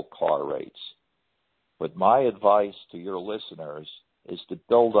rental car rates. But my advice to your listeners is to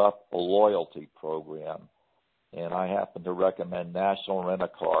build up a loyalty program. And I happen to recommend National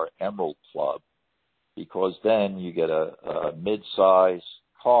Rent-A-Car Emerald Club, because then you get a mid-size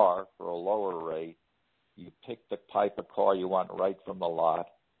car for a lower rate. You pick the type of car you want right from the lot,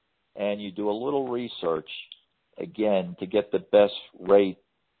 and you do a little research, again, to get the best rate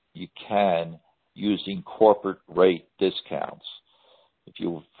you can using corporate rate discounts. If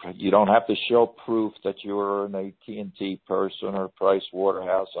you don't have to show proof that you're an AT&T person or Price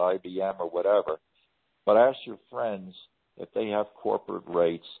Waterhouse, IBM, or whatever, but ask your friends if they have corporate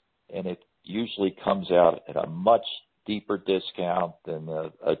rates, and it usually comes out at a much deeper discount than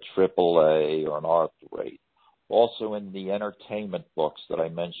a AAA or an ARP rate. Also in the entertainment books that I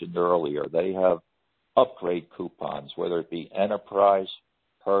mentioned earlier, they have upgrade coupons, whether it be Enterprise,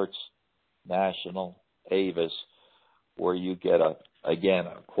 Hertz, National, Avis, where you get a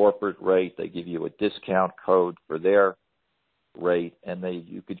corporate rate. They give you a discount code for their rate, and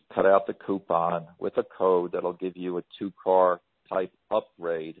you could cut out the coupon with a code that'll give you a 2-car type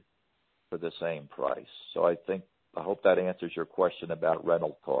upgrade for the same price. So I hope that answers your question about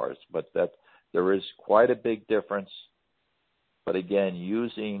rental cars, but that there is quite a big difference. But again,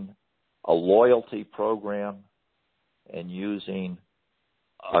 using a loyalty program and using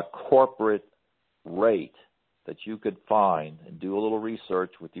a corporate rate that you could find and do a little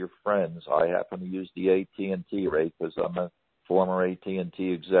research with your friends. I happen to use the AT&T rate because I'm a former AT&T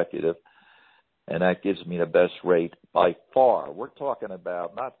executive, and that gives me the best rate by far. We're talking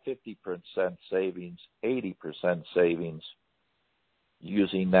about not 50% savings, 80% savings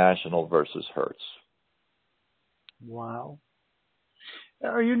using National versus Hertz. Wow.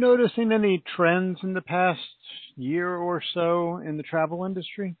 Are you noticing any trends in the past year or so in the travel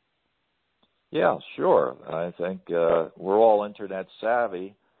industry? Yeah, sure. I think we're all internet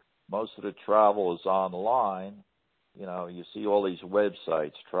savvy. Most of the travel is online. You see all these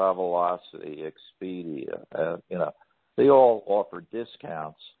websites, Travelocity, Expedia, they all offer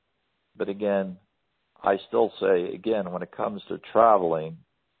discounts. But again, I still say, when it comes to traveling,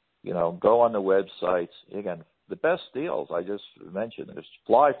 go on the websites. Again, the best deals I just mentioned is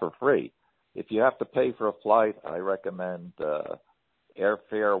fly for free. If you have to pay for a flight, I recommend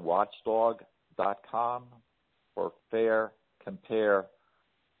airfarewatchdog.com or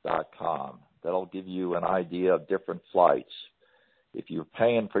farecompare.com. That'll give you an idea of different flights. If you're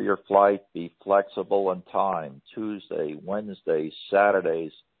paying for your flight, be flexible in time. Tuesday, Wednesday,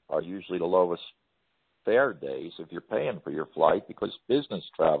 Saturdays are usually the lowest fare days if you're paying for your flight, because business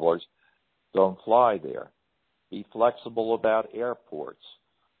travelers don't fly there. Be flexible about airports.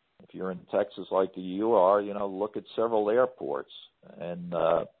 If you're in Texas like you are, look at several airports and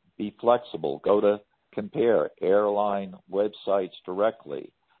be flexible. Go to compare airline websites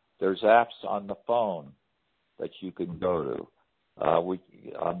directly. There's apps on the phone that you can go to. I'm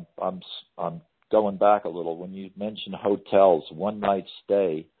going back a little. When you mentioned hotels, one night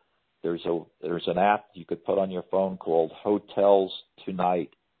stay, there's an app you could put on your phone called Hotels Tonight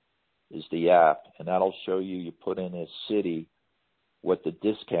is the app, and that'll show you put in a city what the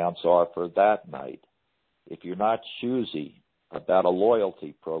discounts are for that night. if you're not choosy about a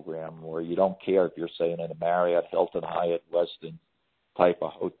loyalty program where you don't care if you're staying in a Marriott, Hilton, Hyatt, Westin type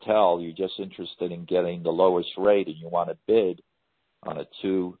of hotel, you're just interested in getting the lowest rate and you want to bid on a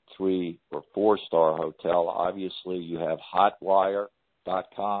 2, 3, or 4-star hotel, obviously you have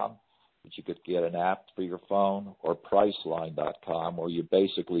Hotwire.com, which you could get an app for your phone, or Priceline.com, where you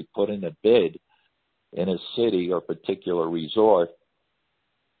basically put in a bid in a city or particular resort,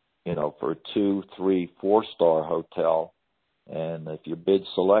 for a 2, 3, 4-star hotel. And if your bid's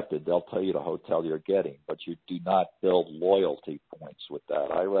selected, they'll tell you the hotel you're getting, but you do not build loyalty points with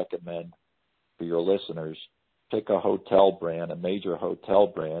that. I recommend for your listeners, pick a hotel brand, a major hotel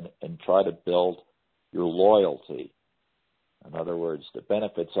brand, and try to build your loyalty. In other words, the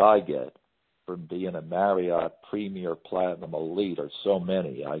benefits I get from being a Marriott Premier Platinum Elite are so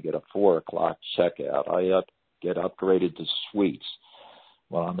many. I get a 4 o'clock checkout. I get upgraded to suites.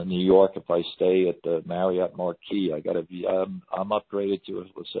 When I'm in New York, if I stay at the Marriott Marquis, I'm upgraded to,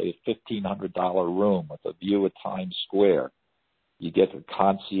 let's say, a $1,500 room with a view of Times Square. You get the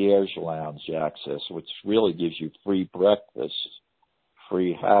concierge lounge access, which really gives you free breakfast,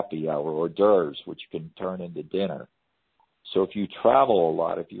 free happy hour, hors d'oeuvres, which you can turn into dinner. So if you travel a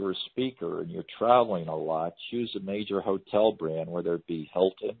lot, if you're a speaker and you're traveling a lot, choose a major hotel brand, whether it be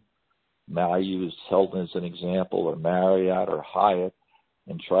Hilton. I use Hilton as an example, or Marriott or Hyatt,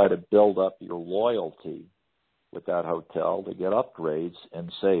 and try to build up your loyalty with that hotel to get upgrades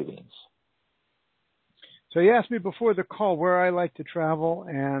and savings. So you asked me before the call where I like to travel,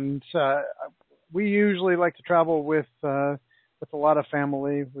 and we usually like to travel with a lot of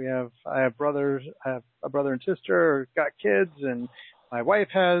family. I have brothers, I have a brother and sister, got kids, and my wife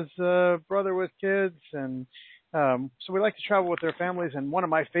has a brother with kids, and so we like to travel with their families. And one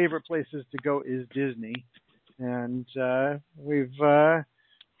of my favorite places to go is Disney, and we've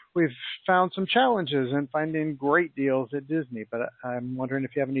found some challenges in finding great deals at Disney. But I'm wondering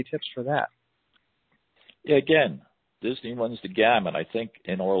if you have any tips for that. Yeah, again, Disney runs the gamut. I think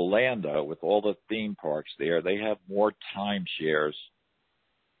in Orlando, with all the theme parks there, they have more timeshares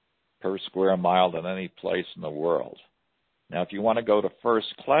per square mile than any place in the world. Now, if you want to go to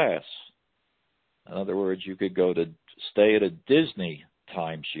first class, in other words, you could go to stay at a Disney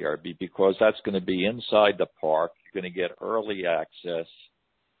timeshare because that's going to be inside the park. You're going to get early access,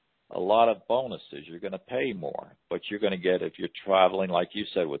 a lot of bonuses. You're going to pay more, but you're going to get, if you're traveling, like you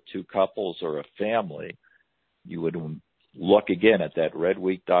said, with 2 couples or a family, you would look again at that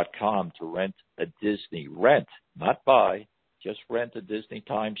redweek.com to rent a Disney, not buy, just rent a Disney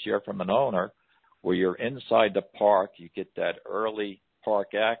timeshare from an owner where you're inside the park. You get that early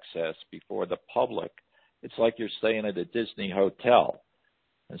park access before the public. It's like you're staying at a Disney hotel.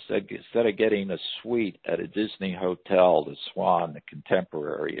 Instead of getting a suite at a Disney hotel, the Swan, the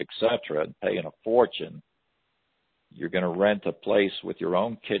Contemporary, etc., and paying a fortune, you're going to rent a place with your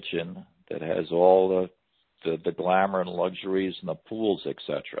own kitchen that has all the glamour and luxuries and the pools,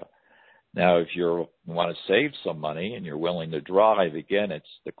 etc. Now, if you want to save some money and you're willing to drive, again, it's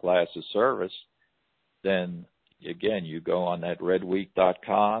the class of service, then, again, you go on that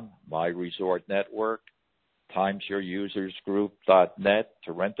redweek.com, My Resort Network, timeshareusersgroup.net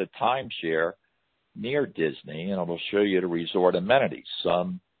to rent a timeshare near Disney, and it'll show you the resort amenities.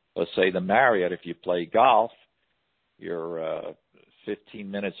 Some, let's say the Marriott, if you play golf, you're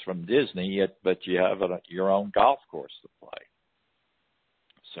 15 minutes from Disney, but you have your own golf course to play.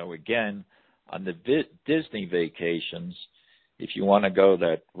 So again, on the Disney vacations, if you want to go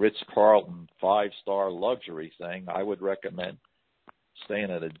that Ritz-Carlton 5-star luxury thing, I would recommend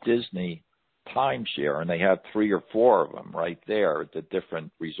staying at a Disney timeshare, and they have 3 or 4 of them right there at the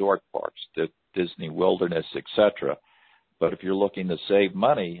different resort parks, the Disney Wilderness, etc. But if you're looking to save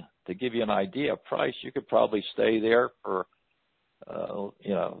money, to give you an idea of price, you could probably stay there for,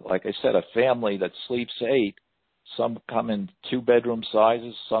 like I said, a family that sleeps 8. Some come in 2-bedroom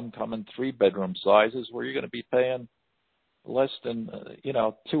sizes, some come in 3-bedroom sizes, where you're going to be paying less than,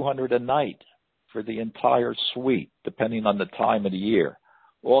 $200 a night for the entire suite, depending on the time of the year.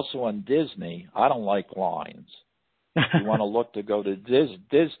 Also on Disney, I don't like lines. If you want to look to go to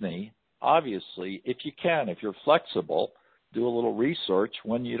Disney, obviously, if you can, if you're flexible, do a little research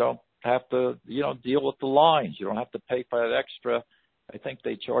when you don't have to, deal with the lines. You don't have to pay for that extra. I think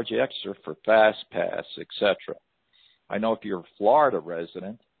they charge you extra for Fast Pass, etc. I know if you're a Florida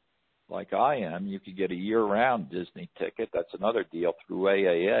resident, like I am, you could get a year-round Disney ticket. That's another deal through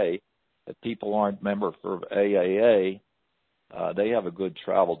AAA. If people aren't member for AAA, they have a good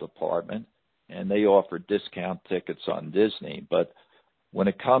travel department, and they offer discount tickets on Disney. But when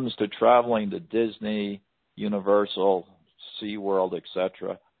it comes to traveling to Disney, Universal, SeaWorld,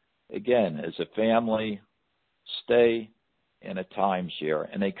 etc., again, as a family, stay in a timeshare,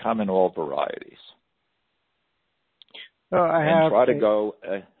 and they come in all varieties. Try to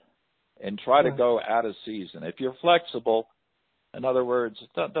go out of season. If you're flexible, in other words,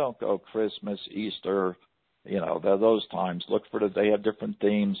 don't go Christmas, Easter, those times. Look for they have different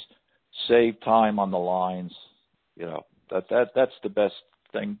themes. Save time on the lines. That's the best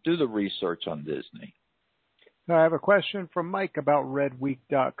thing. Do the research on Disney. I have a question from Mike about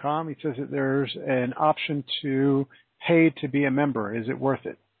redweek.com. He says that there's an option to pay to be a member. Is it worth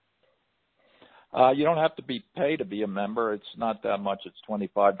it? You don't have to be paid to be a member. It's not that much. It's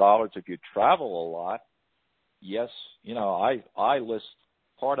 $25 if you travel a lot. Yes, I list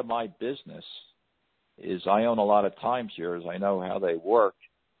part of my business is I own a lot of timeshares. I know how they work.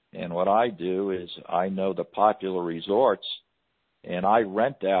 And what I do is I know the popular resorts, and I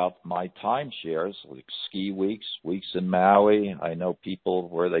rent out my timeshares, like ski weeks in Maui. I know people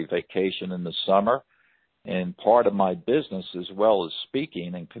where they vacation in the summer. And part of my business, as well as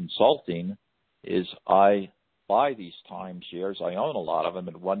speaking and consulting, is I buy these timeshares. I own a lot of them.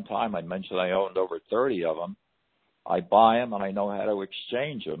 At one time, I mentioned I owned over 30 of them. I buy them, and I know how to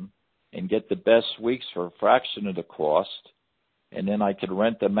exchange them and get the best weeks for a fraction of the cost. And then I could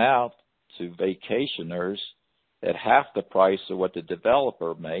rent them out to vacationers at half the price of what the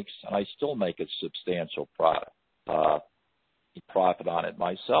developer makes, and I still make a substantial profit on it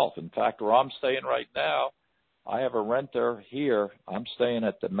myself. In fact, where I'm staying right now, I have a renter here. I'm staying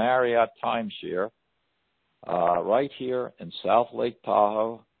at the Marriott Timeshare right here in South Lake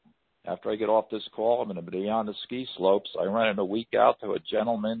Tahoe. After I get off this call, I'm going to be on the ski slopes. I rented a week out to a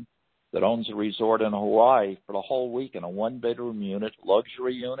gentleman that owns a resort in Hawaii for the whole week in a one-bedroom unit,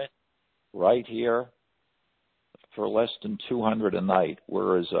 luxury unit, right here for less than $200 a night,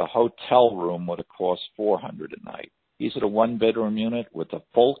 whereas a hotel room would have cost $400 a night. He's at a one-bedroom unit with a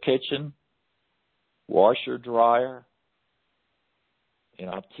full kitchen, washer, dryer,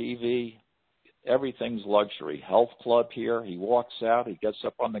 TV. Everything's luxury. Health club here. He walks out. He gets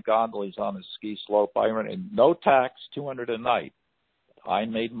up on the gondola. He's on the ski slope. I rent, and no tax, $200 a night. I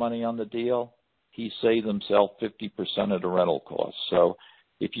made money on the deal. He saved himself 50% of the rental costs. So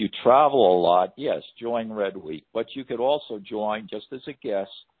if you travel a lot, yes, join Red Week. But you could also join just as a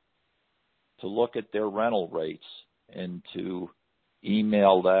guest to look at their rental rates and to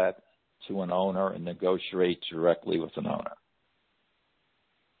email that to an owner and negotiate directly with an owner.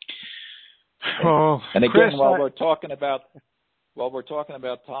 And again, Chris, while we're talking about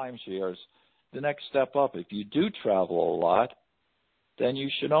timeshares, the next step up, if you do travel a lot, then you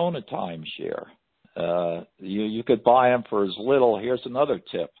should own a timeshare. You could buy them for as little. Here's another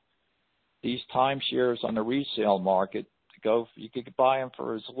tip. These timeshares on the resale market, you could buy them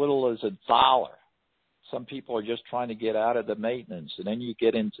for as little as $1. Some people are just trying to get out of the maintenance. And then you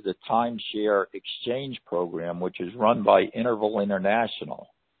get into the timeshare exchange program, which is run by Interval International,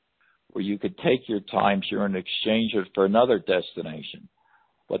 where you could take your timeshare and exchange it for another destination.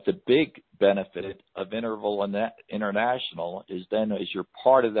 But the big benefit of Interval International is then as you're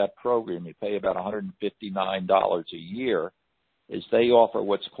part of that program, you pay about $159 a year, is they offer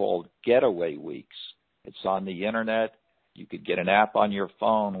what's called getaway weeks. It's on the Internet. You could get an app on your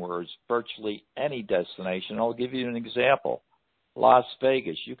phone where it's virtually any destination. I'll give you an example. Las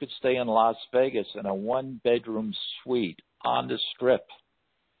Vegas. You could stay in Las Vegas in a one-bedroom suite on the Strip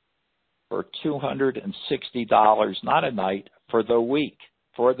for $260, not a night, for the week.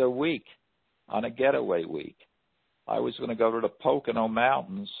 On a getaway week. I was going to go to the Pocono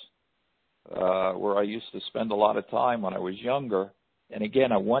Mountains, where I used to spend a lot of time when I was younger. And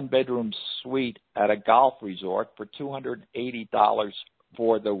again, a one-bedroom suite at a golf resort for $280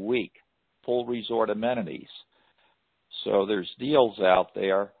 for the week, full resort amenities. So there's deals out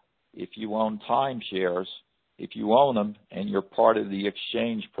there if you own timeshares, if you own them and you're part of the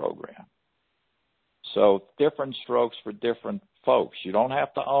exchange program. So different strokes for different folks. You don't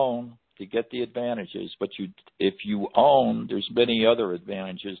have to own to get the advantages, but if you own, there's many other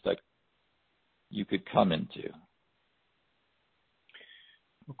advantages that you could come into.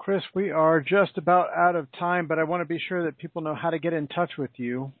 Well, Chris, we are just about out of time, but I want to be sure that people know how to get in touch with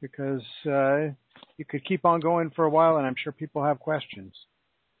you because you could keep on going for a while, and I'm sure people have questions.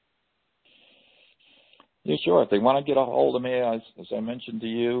 Yeah, sure. If they want to get a hold of me, as I mentioned to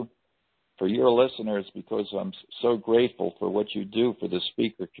you, for your listeners, because I'm so grateful for what you do for the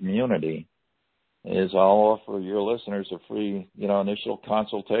speaker community, is I'll offer your listeners a free, initial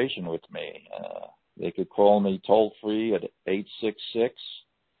consultation with me. They could call me toll free at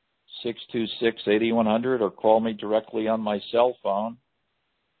 866-626-8100 or call me directly on my cell phone,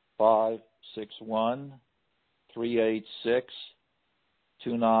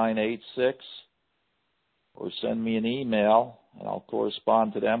 561-386-2986. or send me an email, and I'll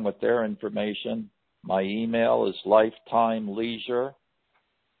correspond to them with their information. My email is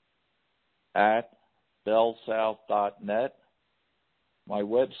lifetimeleisure@bellsouth.net. My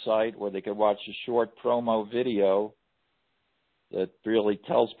website, where they can watch a short promo video that really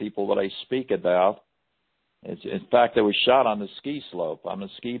tells people what I speak about. In fact, I was shot on the ski slope. I'm a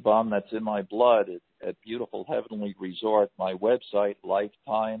ski bum. That's in my blood at beautiful Heavenly Resort. My website,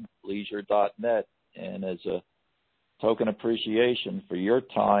 lifetimeleisure.net. And as a token appreciation for your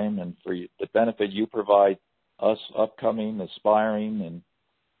time and for the benefit you provide us upcoming, aspiring,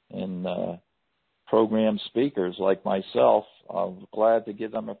 and program speakers like myself, I'm glad to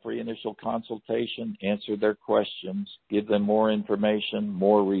give them a free initial consultation, answer their questions, give them more information,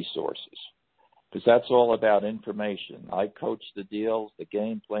 more resources. Because that's all about information. I coach the deals, the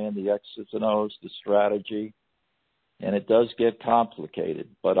game plan, the X's and O's, the strategy, and it does get complicated.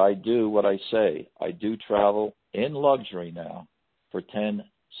 But I do what I say. I do travel in luxury now for 10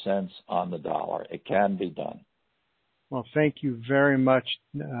 cents on the dollar. It can be done. Well, thank you very much,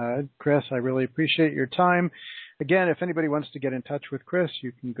 Chris. I really appreciate your time. Again, if anybody wants to get in touch with Chris,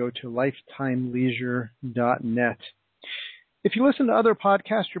 you can go to lifetimeleisure.net. If you listen to other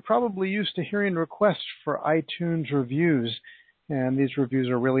podcasts, you're probably used to hearing requests for iTunes reviews. And these reviews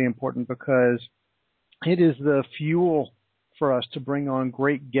are really important because it is the fuel for us to bring on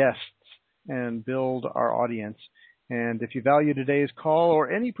great guests and build our audience. And if you value today's call or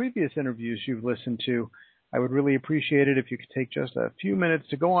any previous interviews you've listened to, I would really appreciate it if you could take just a few minutes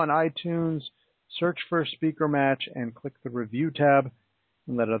to go on iTunes, search for Speaker Match, and click the review tab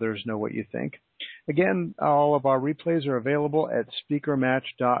and let others know what you think. Again, all of our replays are available at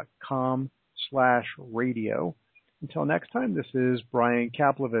speakermatch.com/radio. Until next time, this is Brian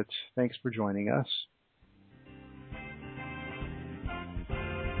Kaplowitz. Thanks for joining us.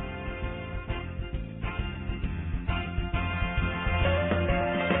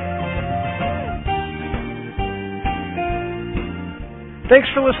 Thanks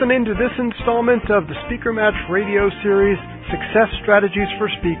for listening to this installment of the Speaker Match radio series, Success Strategies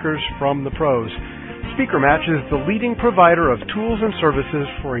for Speakers from the Pros. Speaker Match is the leading provider of tools and services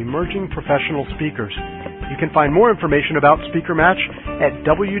for emerging professional speakers. You can find more information about Speaker Match at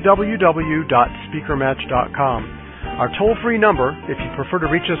www.speakermatch.com. Our toll-free number, if you prefer to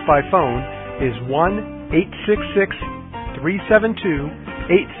reach us by phone, is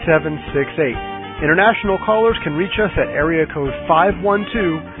 1-866-372-8768. International callers can reach us at area code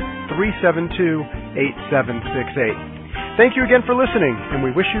 512-372-8768. Thank you again for listening, and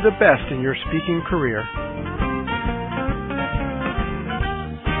we wish you the best in your speaking career.